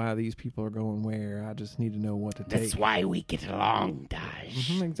and why these people are going where. I just need to know what to take. That's why we get along,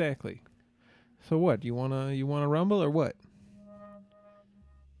 Daj. Exactly. So what? You wanna rumble or what?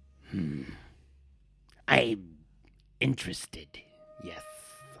 I'm interested. Yes.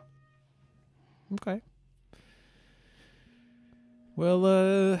 Okay.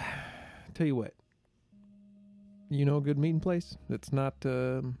 Well, tell you what. You know a good meeting place that's not, just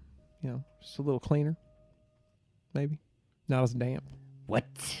a little cleaner? Maybe? Not as damp? What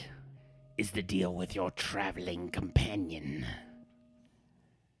is the deal with your traveling companion?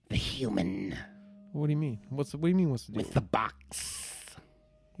 The human What do you mean? What do you mean what's the deal? with the box.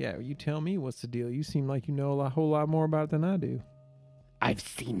 Yeah, you tell me what's the deal. You seem like you know a whole lot more about it than I do. I've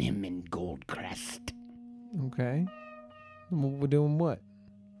seen him in Goldcrest. Okay. We're doing what?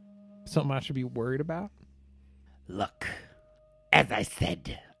 Something I should be worried about? Look, as I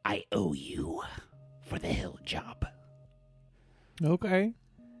said, I owe you for the hill job. Okay.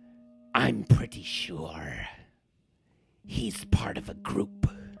 I'm pretty sure he's part of a group.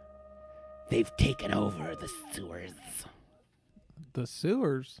 They've taken over the sewers. The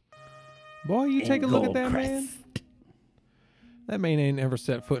sewers? Boy, you take a look at that man. That man ain't ever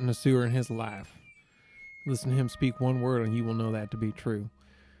set foot in a sewer in his life. Listen to him speak one word and you will know that to be true.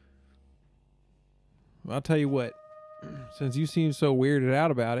 Well, I'll tell you what. Since you seem so weirded out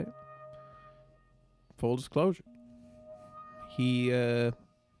about it, full disclosure. He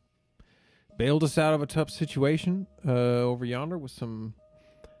bailed us out of a tough situation over yonder with some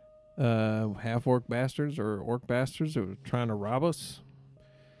half-orc bastards or orc bastards that were trying to rob us.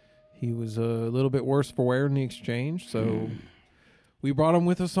 He was a little bit worse for wear in the exchange, so we brought him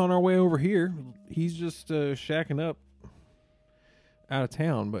with us on our way over here. He's just shacking up out of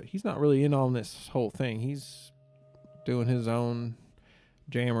town, but he's not really in on this whole thing. He's doing his own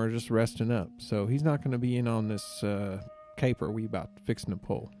jammer, just resting up. So he's not going to be in on this caper we about fixing to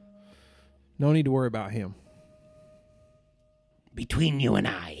pull. No need to worry about him. Between you and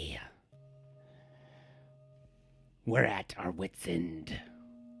I, we're at our wits' end.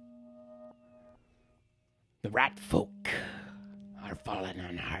 The rat folk are falling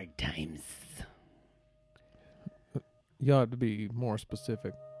on hard times. You ought to be more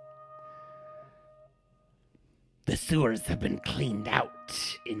specific. The sewers have been cleaned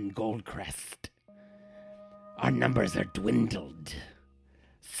out in Goldcrest. Our numbers are dwindled.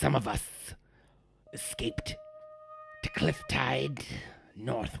 Some of us escaped to Clifftide,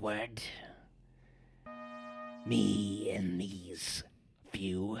 northward. Me and these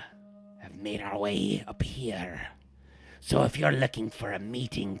few have made our way up here. So if you're looking for a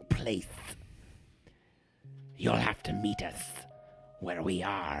meeting place, you'll have to meet us where we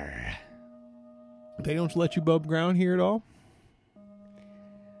are. They don't let you bub ground here at all?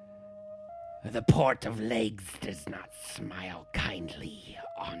 The Port of Legs does not smile kindly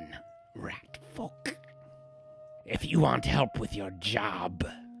on rat folk. If you want help with your job,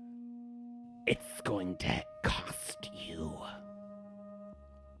 it's going to cost you.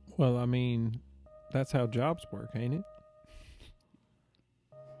 Well, I mean, that's how jobs work, ain't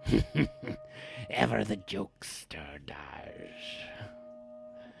it? Ever the jokester, Daj.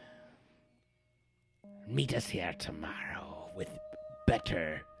 Meet us here tomorrow with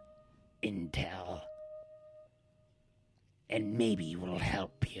better intel. And maybe we'll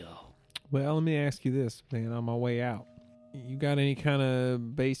help you. Well, let me ask you this, man, on my way out. You got any kind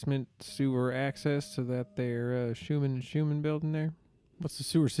of basement sewer access to that there Schumann building there? What's the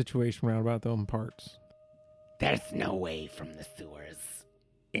sewer situation around about them parts? There's no way from the sewers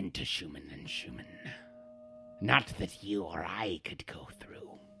into Schumann and Schumann. Not that you or I could go through.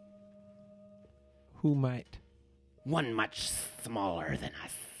 Who might? One much smaller than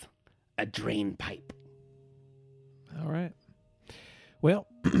us. A drain pipe. All right. Well,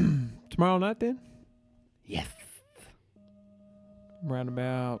 tomorrow night then? Yes. Around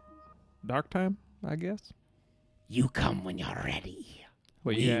about dark time, I guess? You come when you're ready.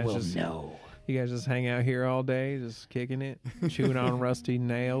 Well, We will know. You guys just hang out here all day, just kicking it, chewing on rusty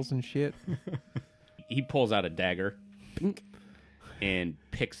nails and shit? He pulls out a dagger and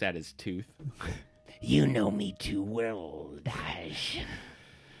picks at his tooth. You know me too well, Dash.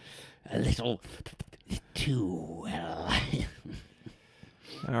 A little too well.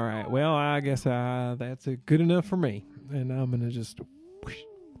 All right. Well, I guess that's good enough for me. And I'm going to just...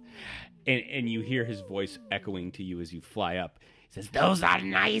 And you hear his voice echoing to you as you fly up. He says, those are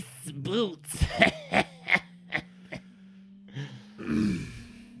nice boots.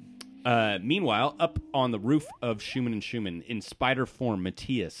 Meanwhile, up on the roof of Schumann and Schumann, in spider form,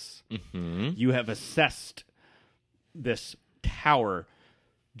 Matthias, you have assessed this tower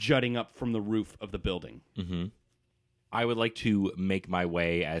jutting up from the roof of the building. I would like to make my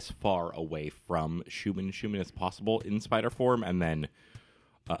way as far away from Schumann as possible in spider form, and then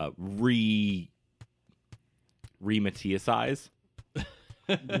re-Matthiasize.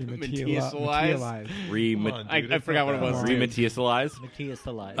 Materialize. I forgot what it was. Re-Matthiasize. Matthias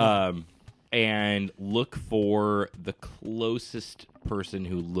alive. And look for the closest person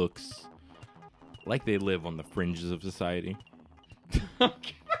who looks like they live on the fringes of society.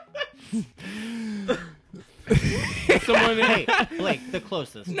 Someone, hey, Blake, the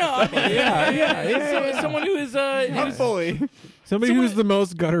closest. No, someone who is Hopefully. Somebody who's the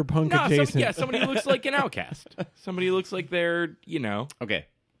most gutter punk adjacent. somebody who looks like an outcast. Somebody who looks like they're, Okay,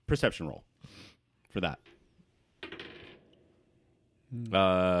 perception roll for that.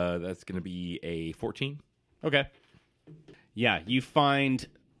 That's gonna be a 14. Okay. Yeah, you find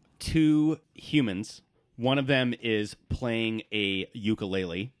 2 humans. One of them is playing a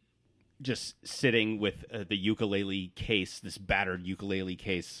ukulele, just sitting with the ukulele case, this battered ukulele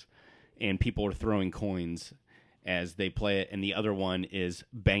case, and people are throwing coins as they play it, and the other one is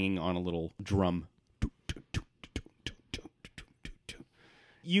banging on a little drum.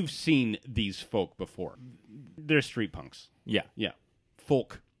 You've seen these folk before. They're street punks. Yeah. Yeah.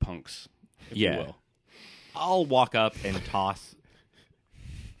 Folk punks, if you will. I'll walk up and toss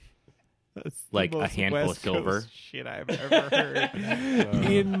like a handful of silver. Shit I've ever heard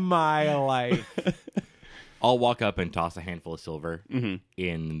in my life. I'll walk up and toss a handful of silver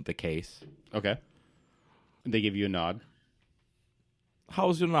in the case. Okay. They give you a nod.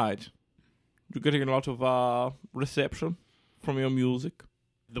 How's your night? You getting a lot of reception from your music?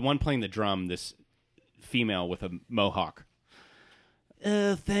 The one playing the drum, this female with a mohawk.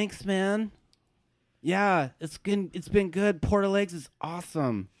 Thanks, man. Yeah, it's good. It's been good. Port of Lakes is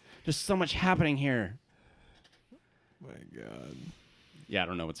awesome. There's so much happening here. My God. Yeah, I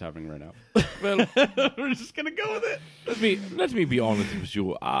don't know what's happening right now. Well, We're just gonna go with it. let me be honest with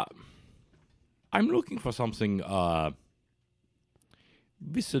you. I'm looking for something with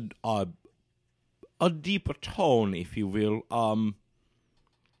a deeper tone, if you will. I'm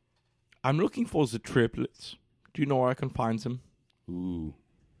looking for the triplets. Do you know where I can find them? Ooh.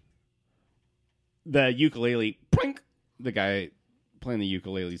 The ukulele, plink! The guy playing the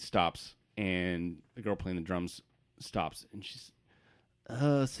ukulele stops, and the girl playing the drums stops, and she's,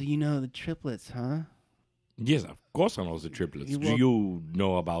 so you know the triplets, huh? Yes, of course I know the triplets. You Do you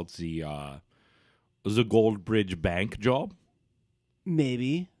know about the Gold Bridge Bank job?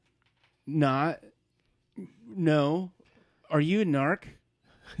 Maybe. Not. No. Are you a narc?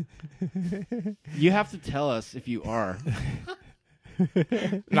 You have to tell us if you are.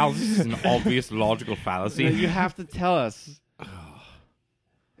 Now, this is an obvious logical fallacy. You have to tell us.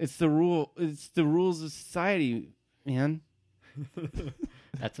 It's the rule. It's the rules of society, man.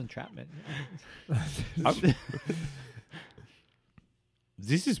 That's entrapment.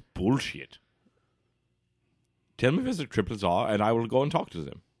 This is bullshit. Tell me where the triplets are, and I will go and talk to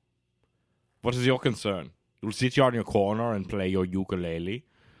them. What is your concern? You'll sit here in your corner and play your ukulele.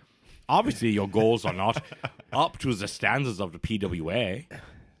 Obviously, your goals are not up to the standards of the PWA.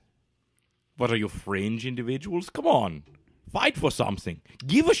 What are you, fringe individuals? Come on. Fight for something.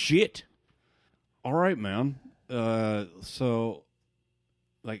 Give a shit. All right, man. So,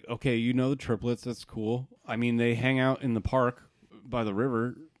 like, okay, you know the triplets. That's cool. I mean, they hang out in the park by the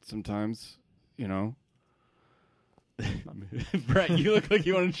river sometimes, you know. Brett, you look like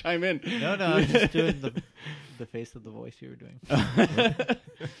you want to chime in. No, I'm just doing the face of the voice you were doing.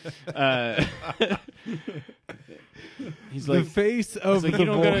 He's like, the face of like, the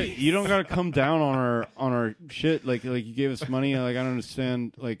voice. you don't gotta come down on our shit. Like you gave us money. Like, I don't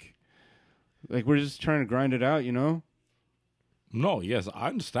understand. Like we're just trying to grind it out, you know. No, yes, I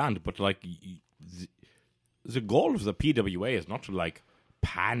understand, but like the goal of the PWA is not to like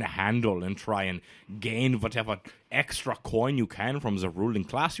panhandle and try and gain whatever extra coin you can from the ruling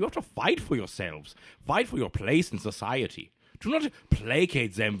class. You have to fight for yourselves, fight for your place in society. Do not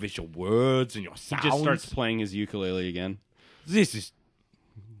placate them with your words and your sounds. He just starts playing his ukulele again.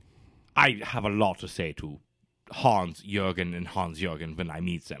 I have a lot to say to Hans Jürgen and Hans Jürgen when I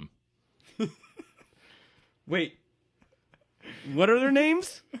meet them. Wait, what are their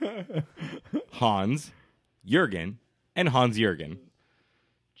names? Hans Jürgen and Hans Jürgen.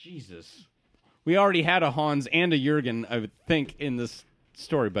 Jesus. We already had a Hans and a Jürgen, I would think, in this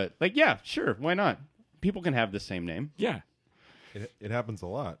story. But, like, yeah, sure, why not? People can have the same name. Yeah. It happens a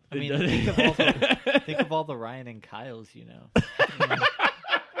lot. I mean, think of all the Ryan and Kyles, you know.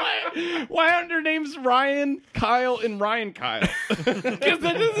 Why aren't their names Ryan, Kyle, and Ryan Kyle? Because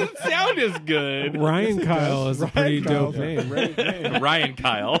that doesn't sound as good. Ryan Kyle is a pretty dope Kyle's a name. great name. Ryan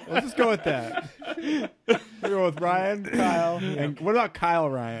Kyle. Let's just go with that. We'll go with Ryan, Kyle, and what about Kyle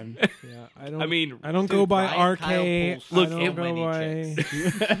Ryan? Yeah, I don't. I mean, I don't go by Ryan Kyle RK. pulls Look, I if- don't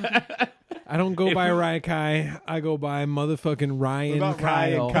go by. I don't go by Ryan Kai. I go by motherfucking What Ryan about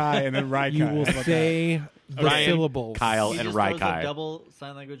Kyle. Ryan, Kai, and then Ryan You Kai? will How about say the Ryan, syllables. Kyle, He and just throws up Raikai. double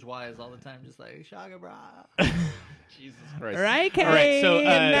sign language Y's all the time, just like Shaga bra. Jesus Christ. Raikai All right, so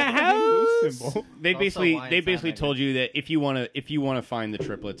in the house. symbol? They Also basically Lion they sign basically language. told you that if you want to find the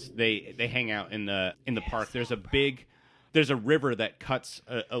triplets, they hang out in the park. There's a river that cuts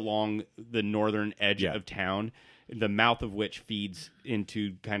along the northern edge Yeah. of town, the mouth of which feeds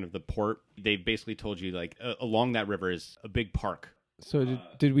into kind of the port. They basically told you like along that river is a big park. So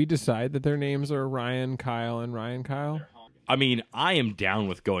did we decide that their names are Ryan Kyle and Ryan Kyle? I mean, I am down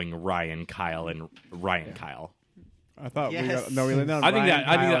with going Ryan Kyle and Ryan Kyle. I thought Yes. we landed on I think Ryan,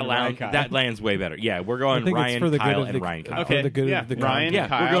 Kyle, and Ryan Kyle. that lands way better. Yeah, we're I going think Ryan it's for the Kyle good of and the Ryan Kyle. for the good yeah, of the Ryan, Yeah, we're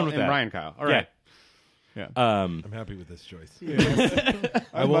Kyle, going with and that. Ryan Kyle. All right. I'm happy with this choice. I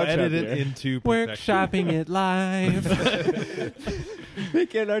I'm will much edit it happier. into perfection. Workshopping it live.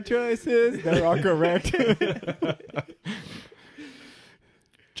 Making our choices. They're all correct.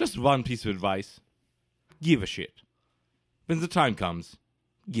 Just one piece of advice: give a shit. When the time comes,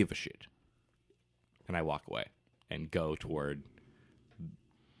 give a shit. And I walk away and go toward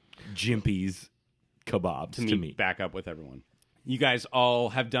Jimpy's kebabs to to meet meet. back up with everyone. You guys all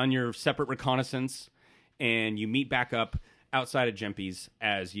have done your separate reconnaissance, and you meet back up outside of Jempy's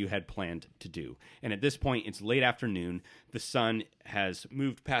as you had planned to do. And at this point, it's late afternoon. The sun has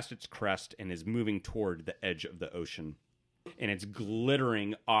moved past its crest and is moving toward the edge of the ocean, and it's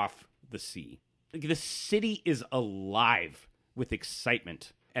glittering off the sea. The city is alive with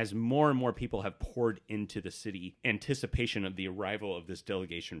excitement as more and more people have poured into the city, anticipation of the arrival of this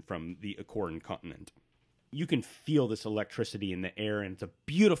delegation from the Akoran continent. You can feel this electricity in the air, and it's a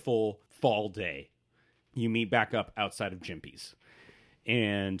beautiful fall day. You meet back up outside of Jimpy's,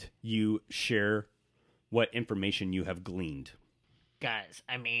 and you share what information you have gleaned. Guys,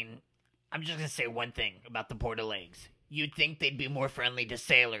 I mean, I'm just gonna say one thing about the Port of Lakes. You'd think they'd be more friendly to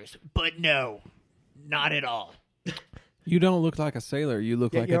sailors, but no, not at all. You don't look like a sailor. You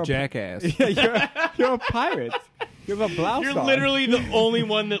look like you're a a- jackass. Yeah, you're a pirate. You have a blouse You're on. literally the only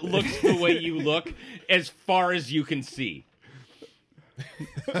one that looks the way you look as far as you can see.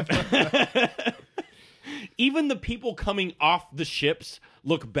 Even the people coming off the ships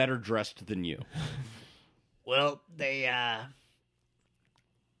look better dressed than you. Well, they,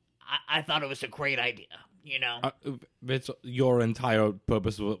 I thought it was a great idea, you know? Your entire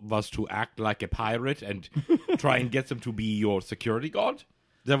purpose was to act like a pirate and try and get them to be your security guard?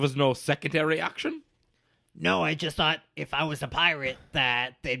 There was no secondary action? No, I just thought if I was a pirate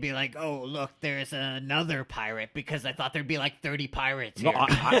that they'd be like, oh, look, there's another pirate, because I thought there'd be like 30 pirates No,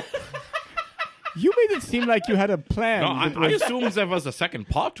 here. You made it seem like you had a plan. I assume there was a second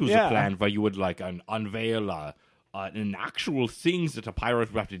part to Yeah. the plan where you would like unveil an actual things that a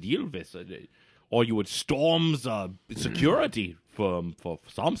pirate would have to deal with, or you would storm the security for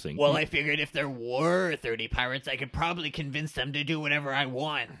something. Well, I figured if there were 30 pirates, I could probably convince them to do whatever I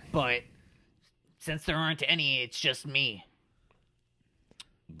want. But since there aren't any, it's just me.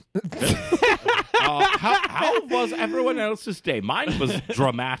 how was everyone else's day? Mine was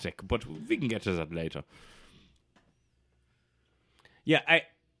dramatic, but we can get to that later. Yeah,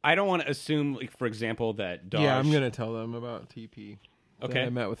 I don't want to assume, like, for example, that Dodge... Yeah, I'm gonna tell them about TP. that Okay. I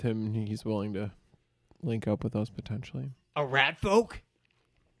met with him. And he's willing to link up with us potentially. A rat folk?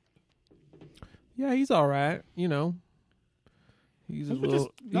 Yeah, he's all right. You know, he's a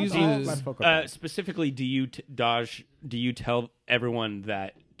little. Specifically, do you, Dodge, do you tell everyone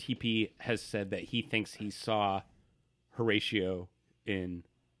that TP has said that he thinks he saw Horatio in...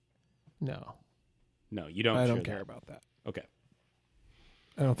 No, No, you don't I share don't care that. about that. Okay.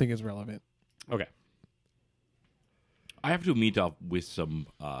 I don't think it's relevant. Okay. I have to meet up with some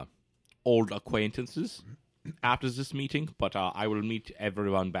old acquaintances after this meeting, but I will meet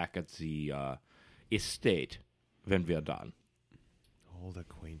everyone back at the estate when we're done. Old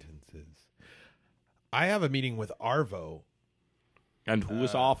acquaintances. I have a meeting with Arvo. And who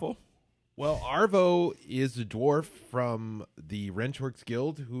is awful? Well, Arvo is a dwarf from the Wrenchworks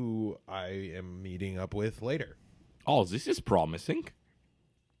Guild who I am meeting up with later. Oh, this is promising.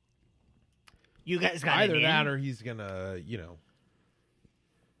 You guys got Either an that in? or he's gonna,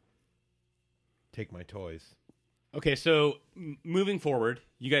 take my toys. Okay, so moving forward,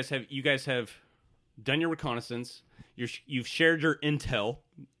 you guys have done your reconnaissance. You've shared your intel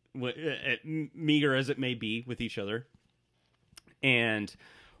meager as it may be with each other. And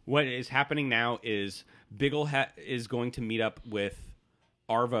what is happening now is Biggle is going to meet up with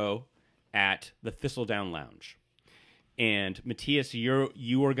Arvo at the Thistledown Lounge. And Matthias,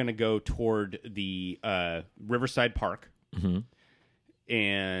 you are going to go toward the Riverside Park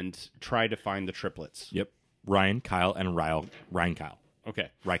and try to find the triplets. Yep. Ryan, Kyle, and Ryan, Kyle. Okay.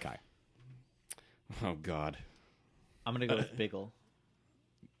 Raikai. Oh, God. I'm gonna go with Biggle.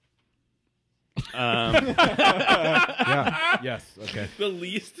 Yeah. Yes. Okay. The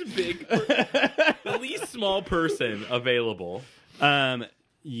least the least small person available. Yon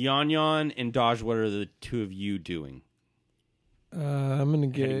Yon and Dodge, what are the two of you doing? I'm gonna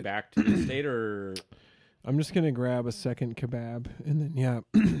Heading get. back to the state, or I'm just gonna grab a second kebab and then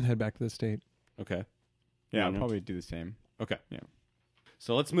head back to the state. okay, Yeah, I'll Yon? probably do the same. Okay. Yeah.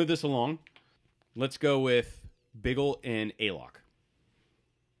 So let's move this along. Let's go with Biggle and Alok.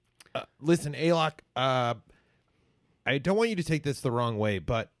 Listen, Alok, I don't want you to take this the wrong way,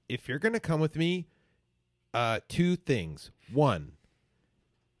 but if you're going to come with me, two things. One,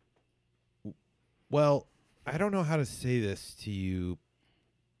 well, I don't know how to say this to you.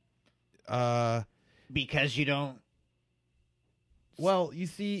 Because you don't Well, you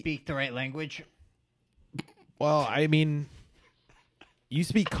see, speak the right language. well, I mean, you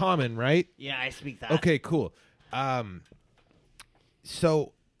speak common, right? Yeah, I speak that. Okay, cool.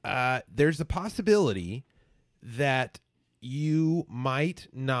 So there's a possibility that you might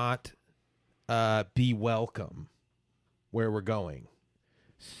not be welcome where we're going.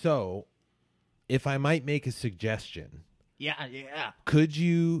 So, if I might make a suggestion, Yeah. could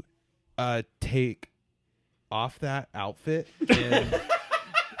you take off that outfit and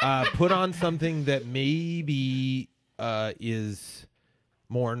put on something that maybe is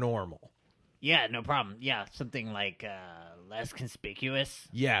more normal? Yeah, no problem. Yeah, something like less conspicuous.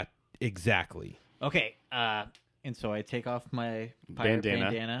 Yeah, exactly. Okay, And so I take off my pirate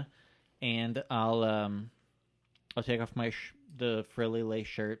bandana, and I'll take off my the frilly lace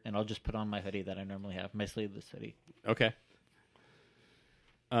shirt, and I'll just put on my hoodie that I normally have, my sleeveless hoodie. Okay.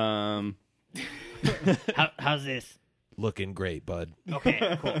 how's this? Looking great, bud.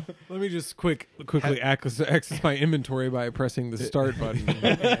 Okay, cool. Let me just quickly access my inventory by pressing the start button.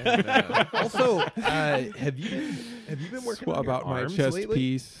 And, Also, have you been working swap on your out my arms chest lately?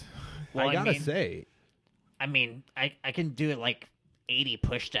 piece. Well, I gotta say, I mean, I can do it like 80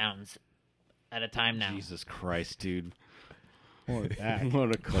 pushdowns at a time now. Jesus Christ, dude. Or that.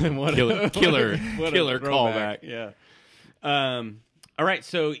 What a Killer callback. Yeah. All right,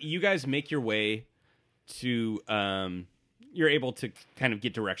 so you guys make your way to you're able to kind of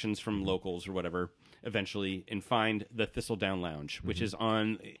get directions from locals or whatever eventually and find the Thistledown Lounge, which is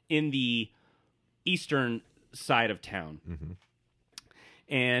in the eastern side of town.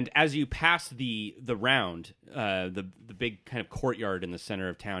 And as you pass the round, the big kind of courtyard in the center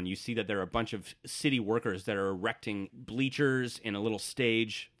of town, you see that there are a bunch of city workers that are erecting bleachers and a little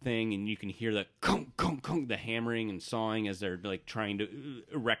stage thing, and you can hear the kunk, kunk, kunk, the hammering and sawing as they're like trying to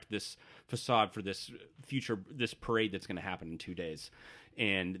erect this facade for this parade that's going to happen in 2 days.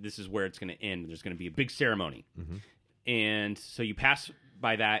 And this is where it's going to end. There's going to be a big ceremony. And so you pass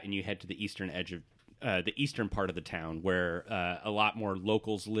by that and you head to the eastern edge of the eastern part of the town where a lot more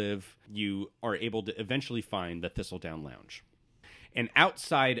locals live. You are able to eventually find the Thistledown Lounge. And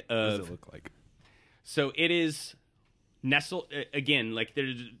outside of... what does it look like? So it is nestled... Again, like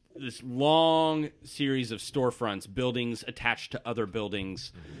there's this long series of storefronts, buildings attached to other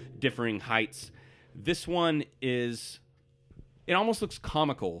buildings, differing heights. This one is... It almost looks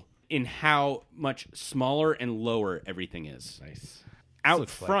comical in how much smaller and lower everything is. Nice. Out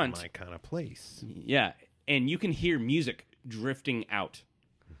Looks front... like my kind of place. Yeah, and you can hear music drifting out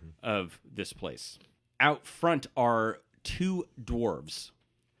of this place. Out front are two dwarves,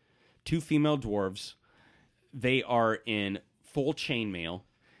 two female dwarves. They are in full chainmail,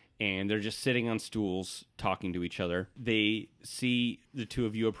 and they're just sitting on stools talking to each other. They see the two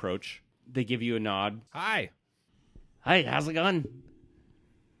of you approach. They give you a nod. Hi. Hi, how's it going?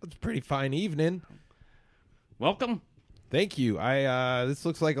 It's a pretty fine evening. Welcome. Thank you. This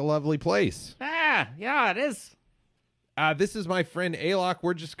looks like a lovely place. Ah, yeah, it is. This is my friend Alok.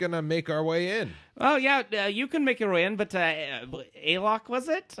 We're just gonna make our way in. Oh, yeah, you can make your way in, but Alok, was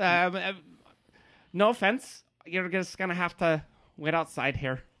it? No offense. You're just going to have to wait outside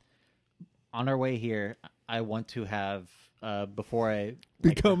here. On our way here, I want to have before I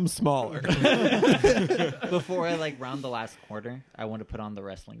Become smaller. round the last corner, I want to put on the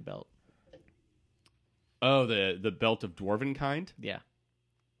wrestling belt. Oh, the belt of dwarven kind? Yeah.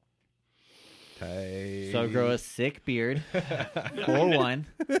 Hey. So grow a sick beard for one.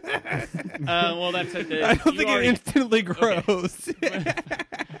 Well, that's it. I don't think it instantly grows.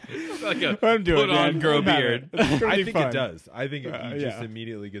 like a I'm doing put it, on man. grow I'm having beard. it. It's gonna I be think fun. it does. I think he just yeah.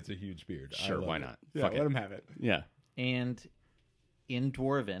 immediately gets a huge beard. I Sure, love why it. not? Yeah, Fuck let it. him have it. Yeah. And in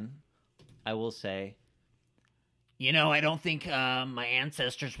Dwarven, I will say, You know, I don't think my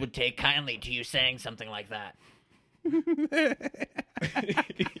ancestors would take kindly to you saying something like that.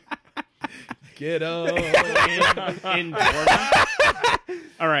 Get up. In Dwarven.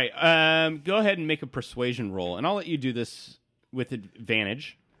 All right. Go ahead and make a persuasion roll, and I'll let you do this with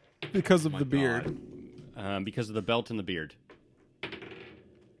advantage Because of the beard. because of the belt and the beard.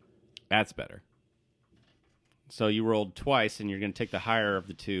 That's better. So you rolled twice, and you're going to take the higher of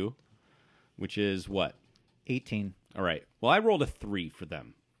the two, which is what? 18. All right. Well, I rolled a 3 for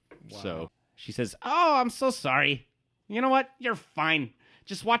them. So she says, "Oh, I'm so sorry. You know what? You're fine.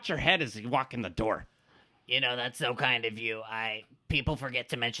 Just watch your head as you walk in the door." You know, that's so kind of you. People forget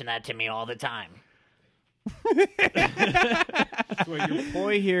to mention that to me all the time. So your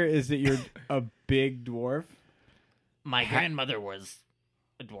ploy here is that you're a big dwarf. My grandmother was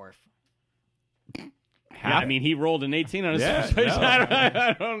a dwarf. Yeah, I mean, he rolled an 18 on his Yeah, persuasion. no.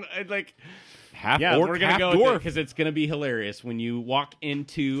 I don't like. Half Yeah, orc, we're gonna half go dwarf. because it's gonna be hilarious when you walk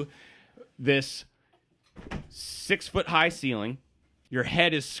into this 6-foot high ceiling. Your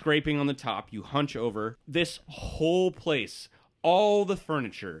head is scraping on the top. You hunch over. This whole place, all the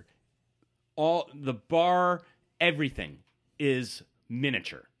furniture, all the bar, everything is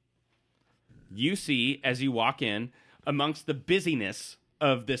miniature. You see as you walk in, amongst the busyness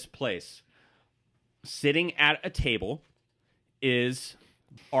of this place, sitting at a table is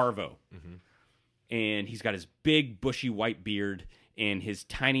Arvo. And he's got his big, bushy white beard and his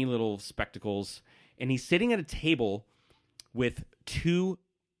tiny little spectacles. And he's sitting at a table with 2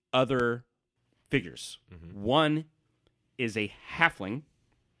 other figures. One is a halfling.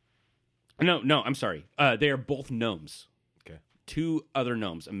 No, I'm sorry. They are both gnomes. Okay. 2 other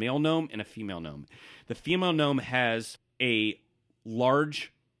gnomes, a male gnome and a female gnome. The female gnome has a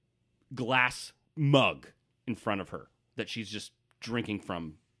large glass mug in front of her that she's just drinking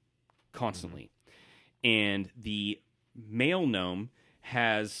from constantly. And the male gnome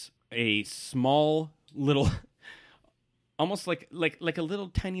has a small little almost like a little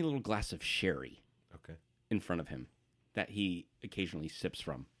tiny little glass of sherry Okay. in front of him that he occasionally sips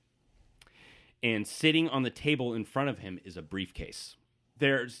from. And sitting on the table in front of him is a briefcase.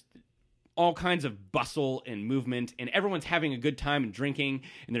 There's all kinds of bustle and movement, and everyone's having a good time and drinking,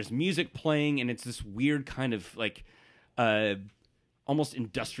 and there's music playing, and it's this weird kind of like almost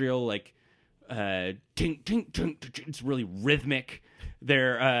industrial, like tink, tink, tink, tink. It's really rhythmic.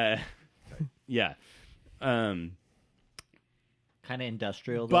 They're yeah. Kind of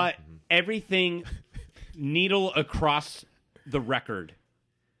industrial, though. But everything needle across the record.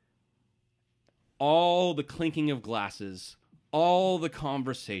 All the clinking of glasses, all the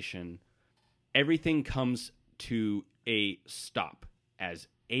conversation, everything comes to a stop as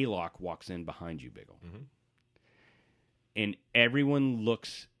Alok walks in behind you, Biggle. And everyone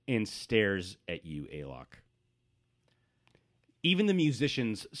looks and stares at you, Alok. Even the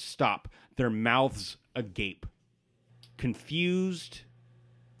musicians stop, their mouths agape. Confused.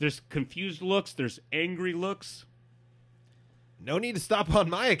 There's confused looks, there's angry looks. No need to stop on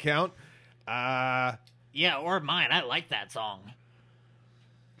my account. Yeah, or mine. I like that song.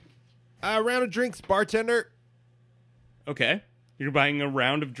 A round of drinks, bartender. Okay. You're buying a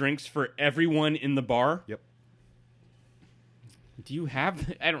round of drinks for everyone in the bar? Yep. Do you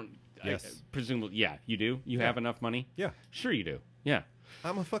have... I don't... Yes. Presumably, yeah, you do? You have enough money? Yeah. Sure you do. Yeah.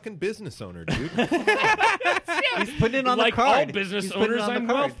 I'm a fucking business owner, dude. He's putting it on like the card. all business He's putting it owners, on the I'm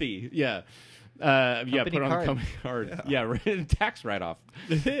card. wealthy. Yeah. Yeah, Company put on card. the company card. Yeah, right, tax write-off.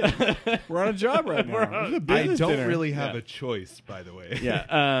 We're on a job right now. This is a I business don't dinner. really have a choice, by the way.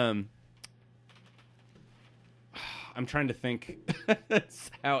 Yeah. I'm trying to think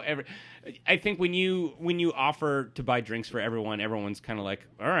how I think when you offer to buy drinks for everyone, everyone's kind of like,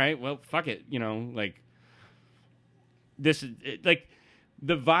 all right, well, fuck it, like this is like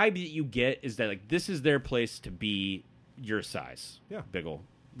the vibe that you get is that like this is their place to be your size. Yeah. Biggle.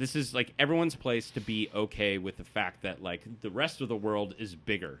 This is like everyone's place to be okay with the fact that like the rest of the world is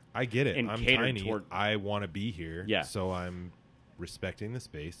bigger. I get it. And I'm catered tiny. toward- I want to be here. Yeah. So I'm respecting the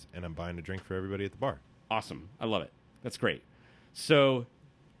space, and I'm buying a drink for everybody at the bar. Awesome. I love it. That's great. So,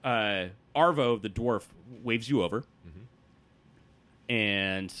 Arvo, the dwarf, waves you over.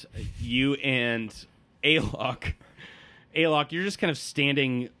 And you and Alok, you're just kind of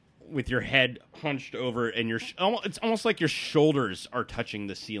standing with your head hunched over, and it's almost like your shoulders are touching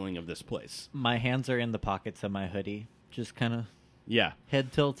the ceiling of this place. My hands are in the pockets of my hoodie, just kind of Yeah.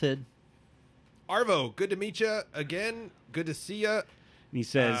 head tilted. Arvo, good to meet you again. Good to see you. And he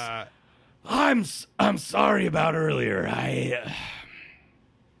says, I'm sorry about earlier. I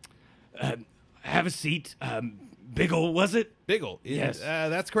have a seat. Biggle, was it? Biggle. Yes.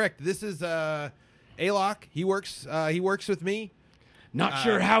 That's correct. This is Alok. He works with me. Not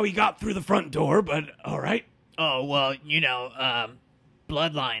sure how he got through the front door, but all right. Oh well,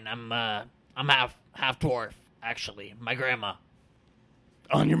 bloodline. I'm half dwarf actually. My grandma.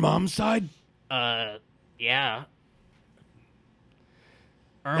 On your mom's side? Yeah.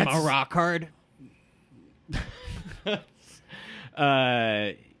 Irma Rockhard.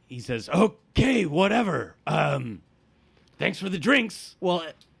 He says, okay, whatever. Thanks for the drinks. Well,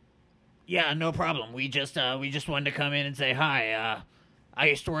 yeah, no problem. We just wanted to come in and say hi. I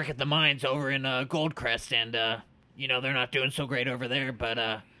used to work at the mines over in Goldcrest, and they're not doing so great over there. But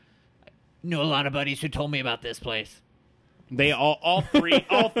I knew a lot of buddies who told me about this place. they all three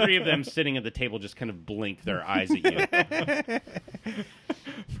of them sitting at the table just kind of blink their eyes at you.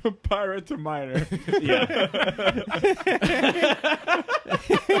 From pirate to miner. Yeah.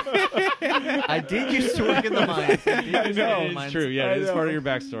 I did used to work in the mines. It's true. Yeah, it's part of your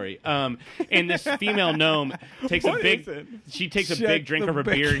backstory. And this female gnome takes a big drink of her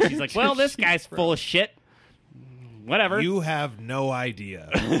beer, and she's like, "Well, this guy's full of shit. Whatever." You have no idea,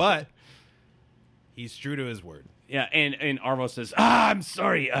 but he's true to his word. Yeah, and Arvo says, I'm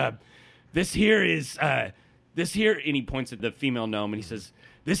sorry. This here, and he points at the female gnome, and he says,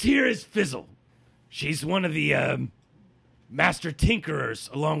 this here is Fizzle. She's one of the master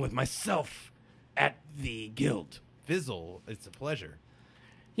tinkerers, along with myself, at the guild. Fizzle, it's a pleasure.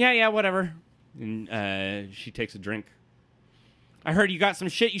 yeah, whatever. And she takes a drink. I heard you got some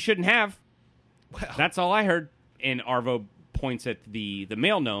shit you shouldn't have. Well, That's all I heard. And Arvo points at the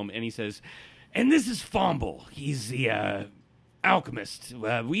male gnome, and he says, And this is Fomble. He's the alchemist.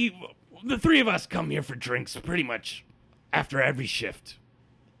 The three of us come here for drinks pretty much after every shift.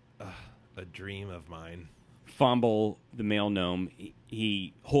 a dream of mine. Fomble, the male gnome,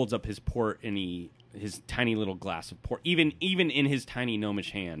 he holds up his port and his tiny little glass of port. Even in his tiny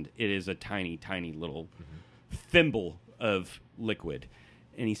gnomish hand, it is a tiny, tiny little thimble of liquid.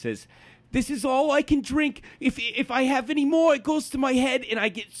 And he says, "This is all I can drink. If I have any more, it goes to my head and I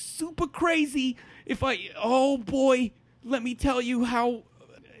get super crazy. Oh boy, let me tell you how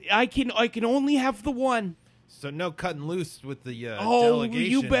I can only have the one." So no cutting loose with the Oh,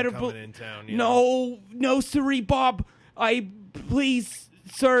 delegation you better coming in town. You know? No, sirree, Bob. Please,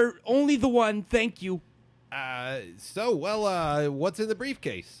 sir, only the one. Thank you. What's in the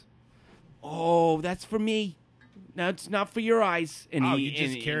briefcase? Oh, that's for me. No, it's not for your eyes. And you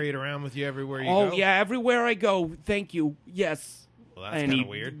just carry it around with you everywhere you go? Oh, yeah, everywhere I go. Thank you. Yes. Well, that's And kind he of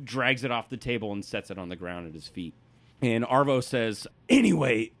weird. drags it off the table and sets it on the ground at his feet. And Arvo says,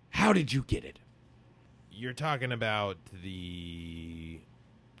 Anyway, how did you get it? You're talking about the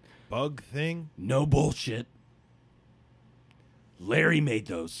bug thing? No bullshit. Larry made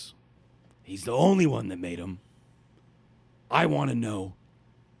those. He's the only one that made them. I want to know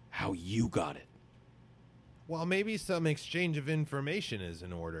how you got it. Well, maybe some exchange of information is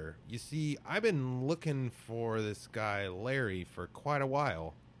in order. You see, I've been looking for this guy, Larry, for quite a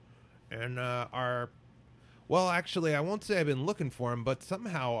while. And actually, I won't say I've been looking for him, but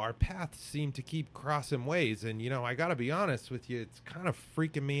somehow our paths seem to keep crossing ways. And, I got to be honest with you, it's kind of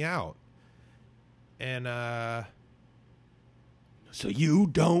freaking me out. And, So you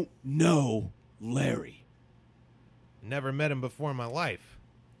don't know Larry. never met him before in my life.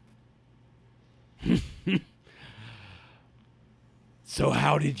 So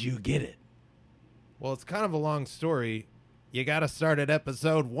how did you get it? Well, it's kind of a long story. You got to start at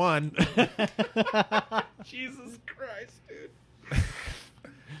episode 1. Jesus Christ, dude.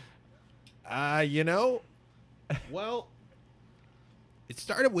 Well, it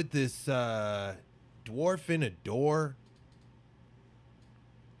started with this dwarf in a door,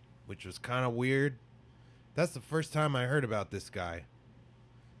 which was kind of weird. That's the first time I heard about this guy.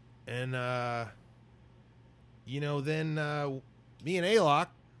 And, then me and Alok,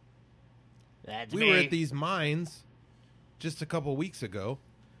 That's we were at these mines just a couple weeks ago.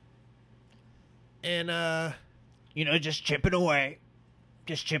 And, just chipping away.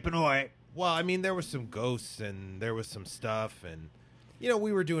 well, I mean, there were some ghosts and there was some stuff, and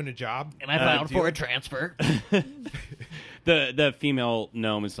we were doing a job. And I filed for a transfer. The female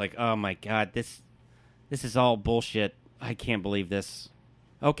gnome is like, "Oh my god, this is all bullshit. I can't believe this."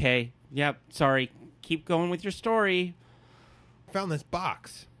 Okay, yep, sorry. Keep going with your story. Found this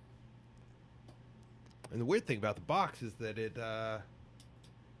box, And the weird thing about the box is that it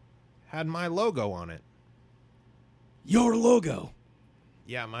had my logo on it. Your logo.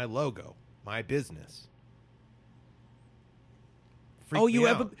 Yeah, my logo. My business. Oh, Freaked me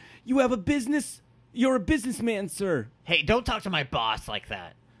out. you have a business? You're a businessman, sir. Hey, don't talk to my boss like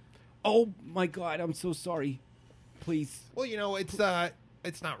that. Oh my God, I'm so sorry. Please. Well,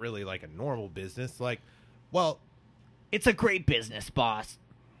 it's not really like a normal business. Like, well, It's a great business, boss.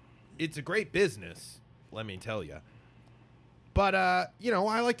 it's a great business, let me tell you. But I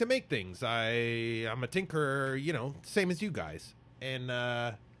like to make things. I'm a tinkerer, same as you guys. And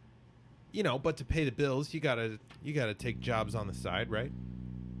but to pay the bills, you gotta take jobs on the side, right?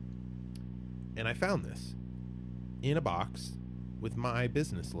 And I found this in a box with my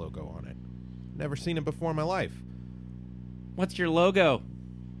business logo on it. Never seen it before in my life. What's your logo?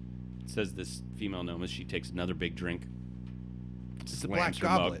 Says this female gnome as she takes another big drink. It's a Slams black her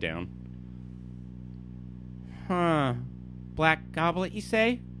mug goblet. down. Huh. Black goblet, you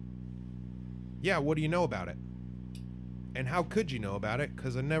say? Yeah, what do you know about it? And how could you know about it?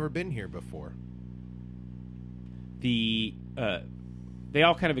 Because I've never been here before. They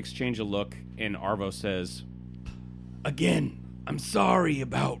all kind of exchange a look, and Arvo says, Again, I'm sorry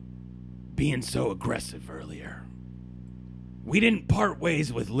about being so aggressive earlier. We didn't part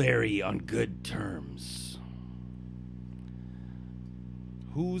ways with Larry on good terms.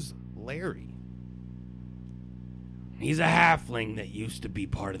 Who's Larry? He's a halfling that used to be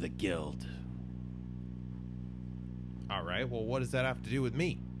part of the guild. All right, well, what does that have to do with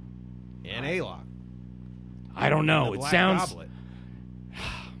me? And Alok? I don't know. The It Black sounds... Goblet.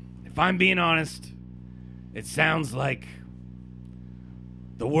 If I'm being honest, it sounds like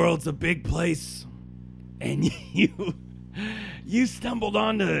the world's a big place, and you stumbled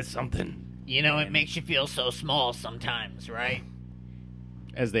onto something. It makes you feel so small sometimes, right?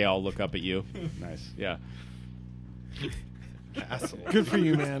 as they all look up at you. Nice. Yeah. Asshole. Good for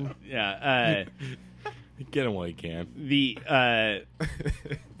you, man. Yeah. Get him while you can. The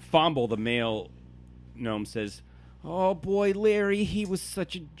Fomble, the male gnome, says, "Oh boy, Larry, he was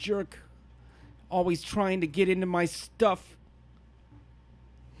such a jerk. Always trying to get into my stuff.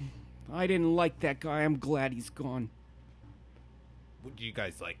 I didn't like that guy. I'm glad he's gone." Would you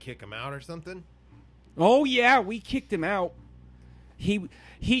guys kick him out or something? Oh yeah, we kicked him out.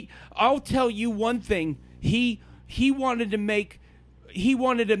 He I'll tell you one thing. He wanted to make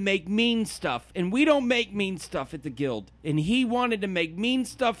mean stuff, and we don't make mean stuff at the guild. And he wanted to make mean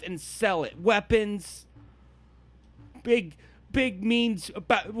stuff and sell it. Weapons, big means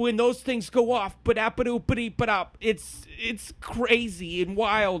about when those things go off, it's crazy and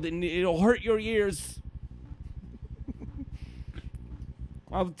wild, and it'll hurt your ears.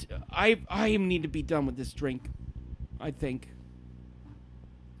 I need to be done with this drink, I think.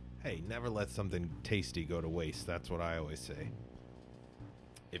 Hey, never let something tasty go to waste. That's what I always say.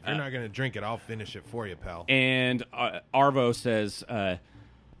 If you're not going to drink it, I'll finish it for you, pal. And Arvo says,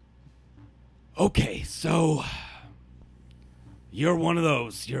 Okay, so you're one of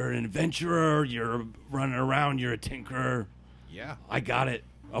those. You're an adventurer. You're running around. You're a tinkerer. Yeah. I got it.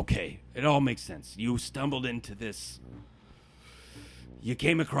 Okay, it all makes sense. You stumbled into this. You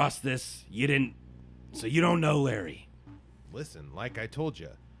came across this. You didn't. So you don't know Larry. Listen, like I told you,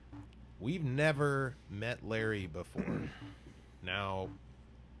 we've never met Larry before. Now,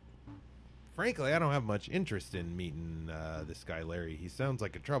 frankly, I don't have much interest in meeting this guy, Larry. He sounds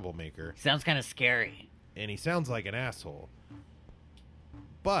like a troublemaker, Sounds kind of scary. and he sounds like an asshole.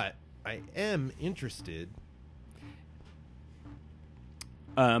 But I am interested.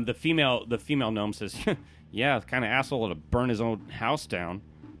 the female gnome says, "Yeah, kind of asshole to burn his own house down,"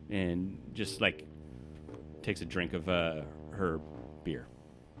 and just takes a drink of her beer.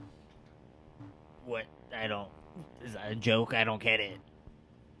 What? Is that a joke? I don't get it.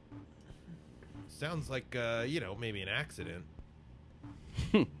 Sounds like, maybe an accident.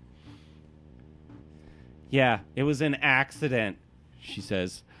 Yeah, it was an accident, she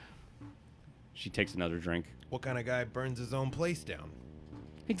says. She takes another drink. What kind of guy burns his own place down?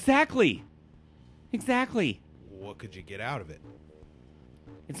 Exactly. What could you get out of it?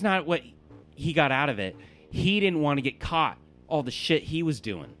 It's not what he got out of it. He didn't want to get caught. All the shit he was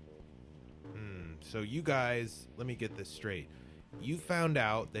doing. So you guys, let me get this straight. You found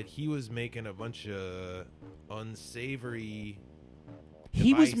out that he was making a bunch of unsavory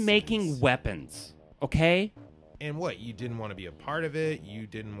He was devices. making weapons, okay? And what? You didn't want to be a part of it? You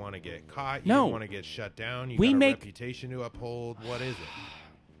didn't want to get caught? You No. didn't want to get shut down? You We got a make- reputation to uphold? What is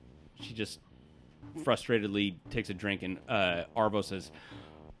it? She just frustratedly takes a drink, and Arvo says,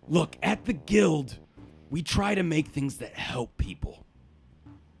 Look, at the guild, we try to make things that help people.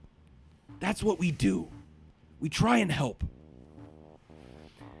 That's what we do. We try and help.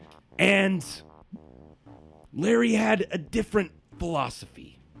 And Larry had a different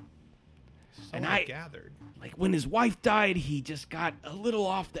philosophy. And I gathered. Like when his wife died, he just got a little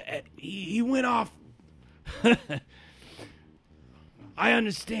off the edge. He went off. I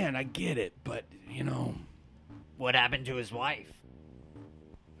understand, I get it, but What happened to his wife?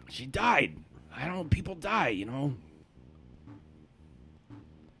 she died. People die,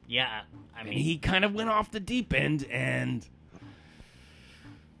 Yeah, I And mean, he kind of went off the deep end, and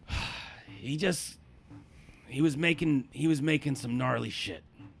he was making some gnarly shit.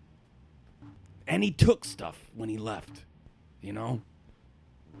 And he took stuff when he left,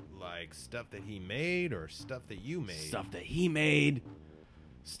 Like stuff that he made or stuff that you made? Stuff that he made,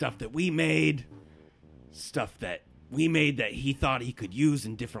 stuff that we made, stuff that we made that he thought he could use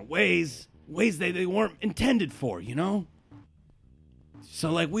in different ways that they weren't intended for,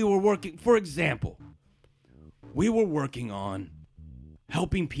 So, like, we were working, for example, we were working on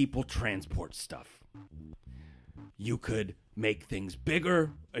helping people transport stuff. You could make things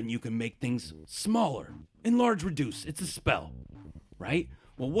bigger, and you can make things smaller. Enlarge, reduce. It's a spell, right?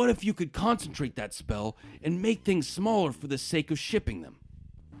 Well, what if you could concentrate that spell and make things smaller for the sake of shipping them,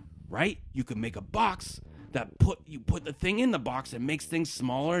 right? You could make a box that you put the thing in the box and makes things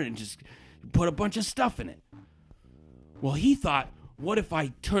smaller and just put a bunch of stuff in it. Well, he thought, what if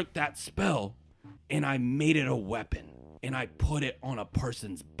I took that spell and I made it a weapon and I put it on a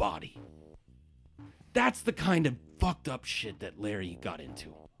person's body? That's the kind of fucked up shit that Larry got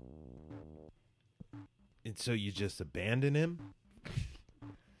into. And so you just abandon him?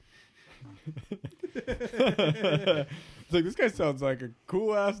 It's like, this guy sounds like a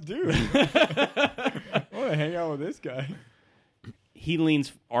cool ass dude. I want to hang out with this guy.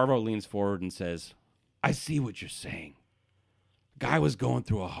 Arvo leans forward and says, I see what you're saying. Guy was going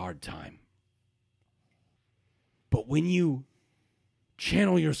through a hard time. But when you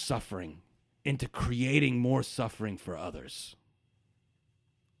channel your suffering into creating more suffering for others,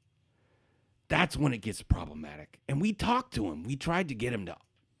 that's when it gets problematic. And we talked to him. We tried to get him to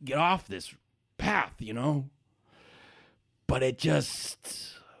get off this path, But it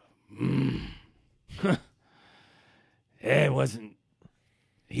just... it wasn't...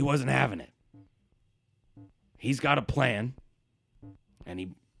 He wasn't having it. He's got a plan.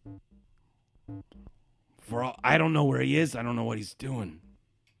 And I don't know where he is. I don't know what he's doing.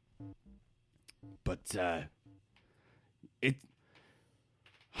 But,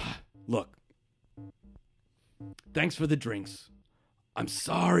 look. Thanks for the drinks. I'm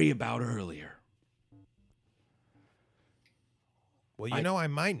sorry about earlier. Well, I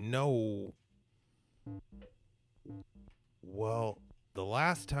might know. Well, the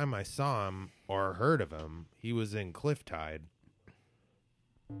last time I saw him or heard of him, he was in Clifftide,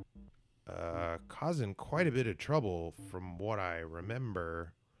 causing quite a bit of trouble from what I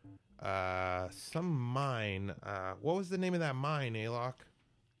remember. Some mine. What was the name of that mine, Alok?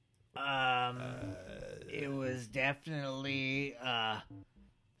 it was definitely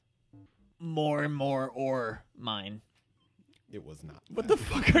more and more ore mine. It was not. What the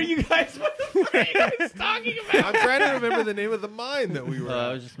fuck are you guys? What the fuck are you guys talking about? I'm trying to remember the name of the mine that we were I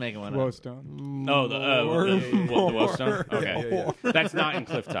at. was just making one up. Glowstone. Oh, the Wellstone? Okay. Yeah. That's not in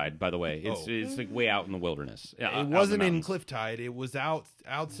Clifftide, by the way. It's like way out in the wilderness. It wasn't in Clifftide. It was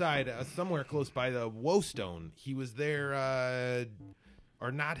outside, somewhere close by the Wellstone. He was there,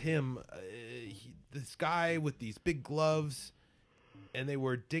 or not him. This guy with these big gloves, and they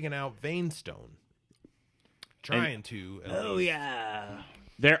were digging out veinstone. Trying to. Oh, yeah.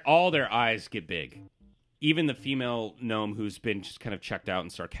 All their eyes get big. Even the female gnome who's been just kind of checked out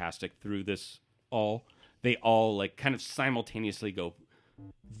and sarcastic through this they all like kind of simultaneously go,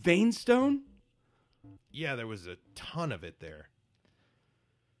 veinstone? Yeah, there was a ton of it there.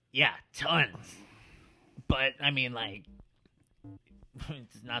 Yeah, tons. But, I mean, like,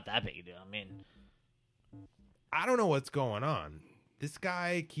 it's not that big a deal. I mean, I don't know what's going on. This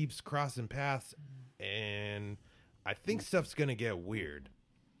guy keeps crossing paths, and I think stuff's going to get weird.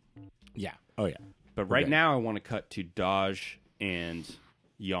 Yeah. Oh, yeah. But right now, I want to cut to Dodge and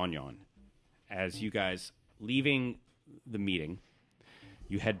Yon Yon. As you guys leaving the meeting,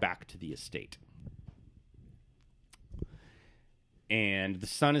 you head back to the estate. And the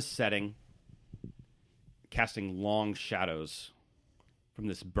sun is setting, casting long shadows from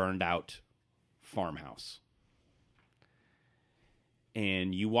this burned out farmhouse.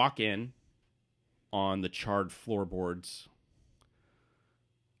 And you walk in on the charred floorboards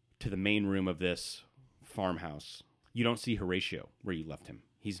to the main room of this farmhouse. You don't see Horatio where you left him.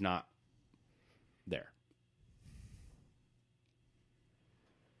 He's not there.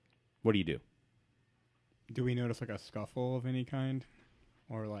 What do? Do we notice like a scuffle of any kind?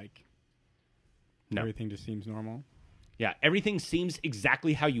 Or like No. everything just seems normal? Yeah, everything seems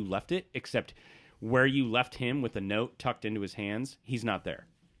exactly how you left it, except where you left him with a note tucked into his hands, he's not there.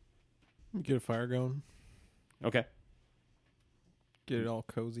 Get a fire going. Okay. Get it all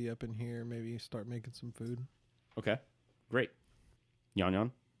cozy up in here. Maybe start making some food. Okay. Great.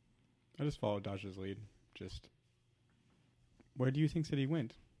 Yon. I just followed Dodge's lead. Just where do you think that he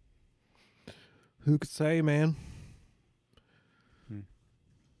went? Who could say, man?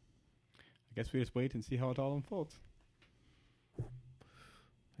 I guess we just wait and see how it all unfolds.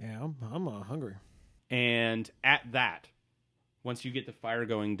 Yeah, I'm hungry. And at that, once you get the fire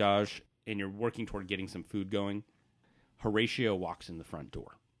going, Dodge, and you're working toward getting some food going, Horatio walks in the front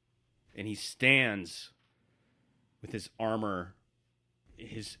door. And he stands with his armor,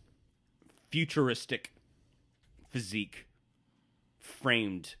 his futuristic physique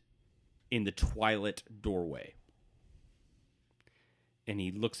framed in the twilit doorway. And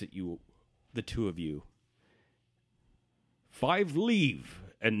he looks at you, the two of you. 5 leave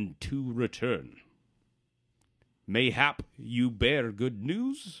and 2 return. Mayhap you bear good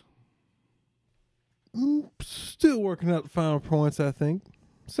news? Still working out the final points, I think.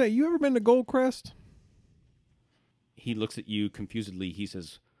 Say, you ever been to Goldcrest? He looks at you confusedly. He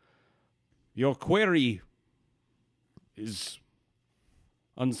says, your query is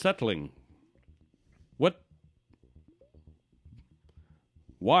unsettling. What?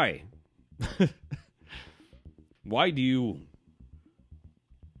 Why? Why do you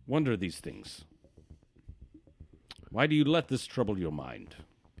wonder these things? Why do you let this trouble your mind?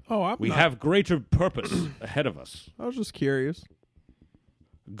 Oh, We have greater purpose ahead of us. I was just curious.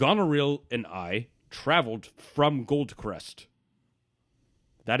 Goneril and I traveled from Goldcrest.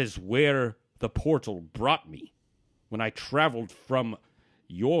 That is where the portal brought me when I traveled from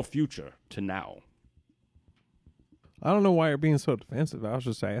your future to now. I don't know why you're being so defensive. I was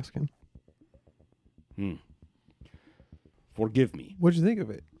just asking. Forgive me. What'd you think of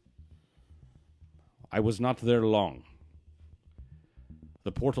it? I was not there long.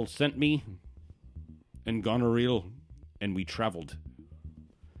 The portal sent me and Goneril, and we traveled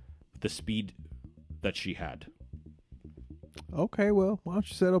the speed that she had. Okay, well, why don't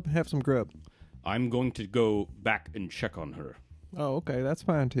you set up and have some grub? I'm going to go back and check on her. Oh, okay, that's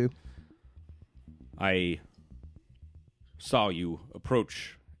fine too. I saw you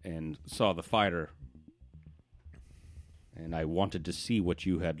approach and saw the fire, and I wanted to see what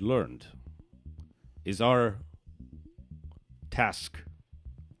you had learned. Is our task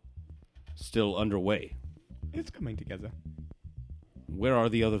still underway? It's coming together, Where are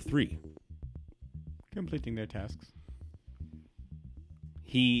the other 3? completing their tasks.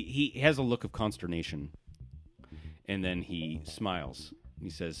 He has a look of consternation, and then he smiles. He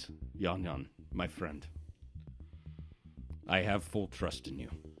says, Yan, my friend, I have full trust in you.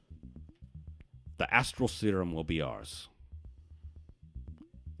 The astral serum will be ours,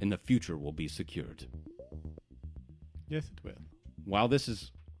 and the future will be secured. Yes, it will. While this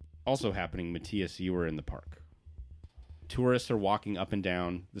is also happening, Matthias, you are in the park. Tourists are walking up and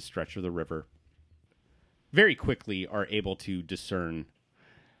down the stretch of the river. Very quickly are able to discern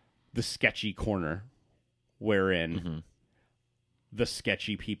the sketchy corner wherein the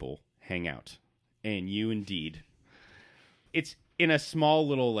sketchy people hang out. And you indeed. It's in a small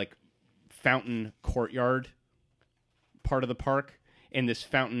little like fountain courtyard part of the park, and this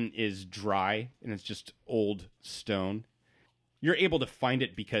fountain is dry and it's just old stone. You're able to find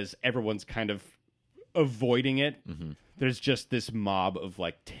it because everyone's kind of avoiding it. There's just this mob of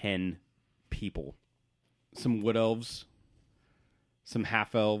like 10 people. Some wood elves, some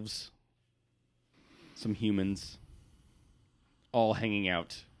half elves, some humans, all hanging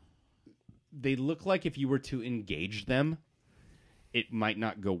out. They look like if you were to engage them, it might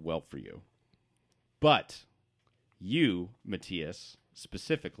not go well for you. But you, Matthias,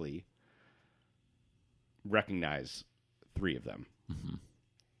 specifically, recognize 3 of them.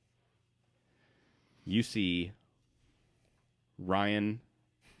 You see Ryan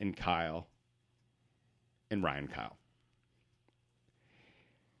and Kyle and Ryan Kyle.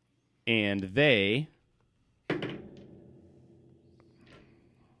 And they,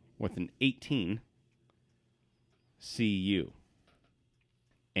 with an 18, see you.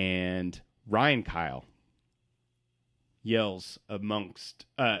 And Ryan Kyle yells amongst,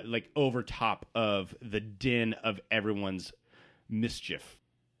 like over top of the din of everyone's mischief.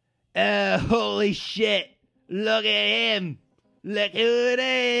 Holy shit! Look at him! Look who it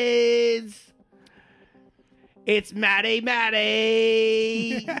is! It's Matty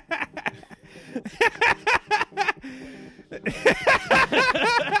Matty!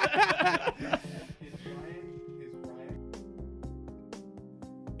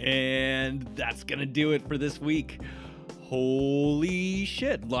 that's going to do it for this week. Holy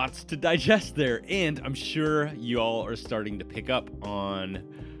shit, lots to digest there. And I'm sure you all are starting to pick up on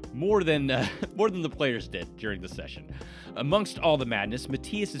more than the players did during the session. Amongst all the madness,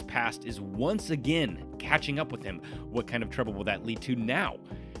 Matthias's past is once again catching up with him. What kind of trouble will that lead to now?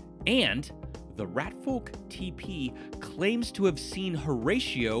 And the Ratfolk TP claims to have seen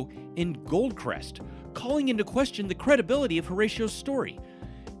Horatio in Goldcrest, calling into question the credibility of Horatio's story.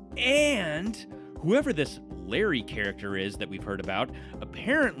 And whoever this Larry character is that we've heard about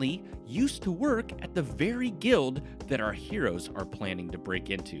apparently used to work at the very guild that our heroes are planning to break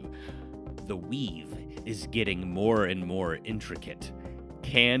into. The weave is getting more and more intricate.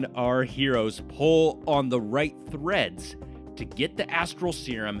 Can our heroes pull on the right threads to get the astral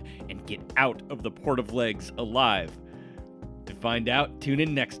serum and get out of the Port of Legs alive? To find out, tune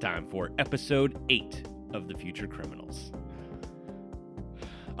in next time for episode 8 of The Future Criminals.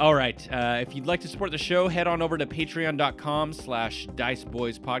 All right, if you'd like to support the show, head on over to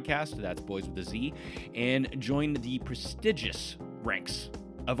patreon.com/DiceBoysPodcast, that's boys with a Z, and join the prestigious ranks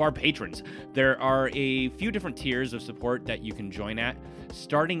of our patrons. There are a few different tiers of support that you can join at,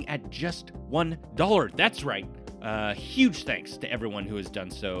 starting at just $1. That's right. Huge thanks to everyone who has done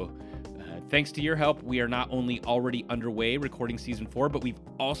so. Thanks to your help, we are not only already underway recording Season 4, but we've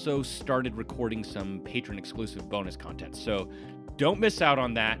also started recording some patron-exclusive bonus content. So don't miss out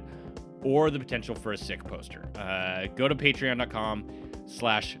on that or the potential for a sick poster. Go to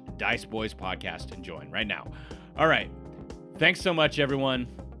patreon.com/DiceBoysPodcast and join right now. All right. Thanks so much, everyone.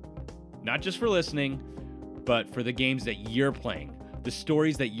 Not just for listening, but for the games that you're playing, the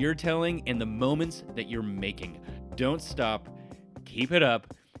stories that you're telling, and the moments that you're making. Don't stop. Keep it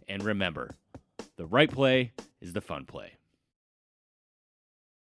up. And remember, the right play is the fun play.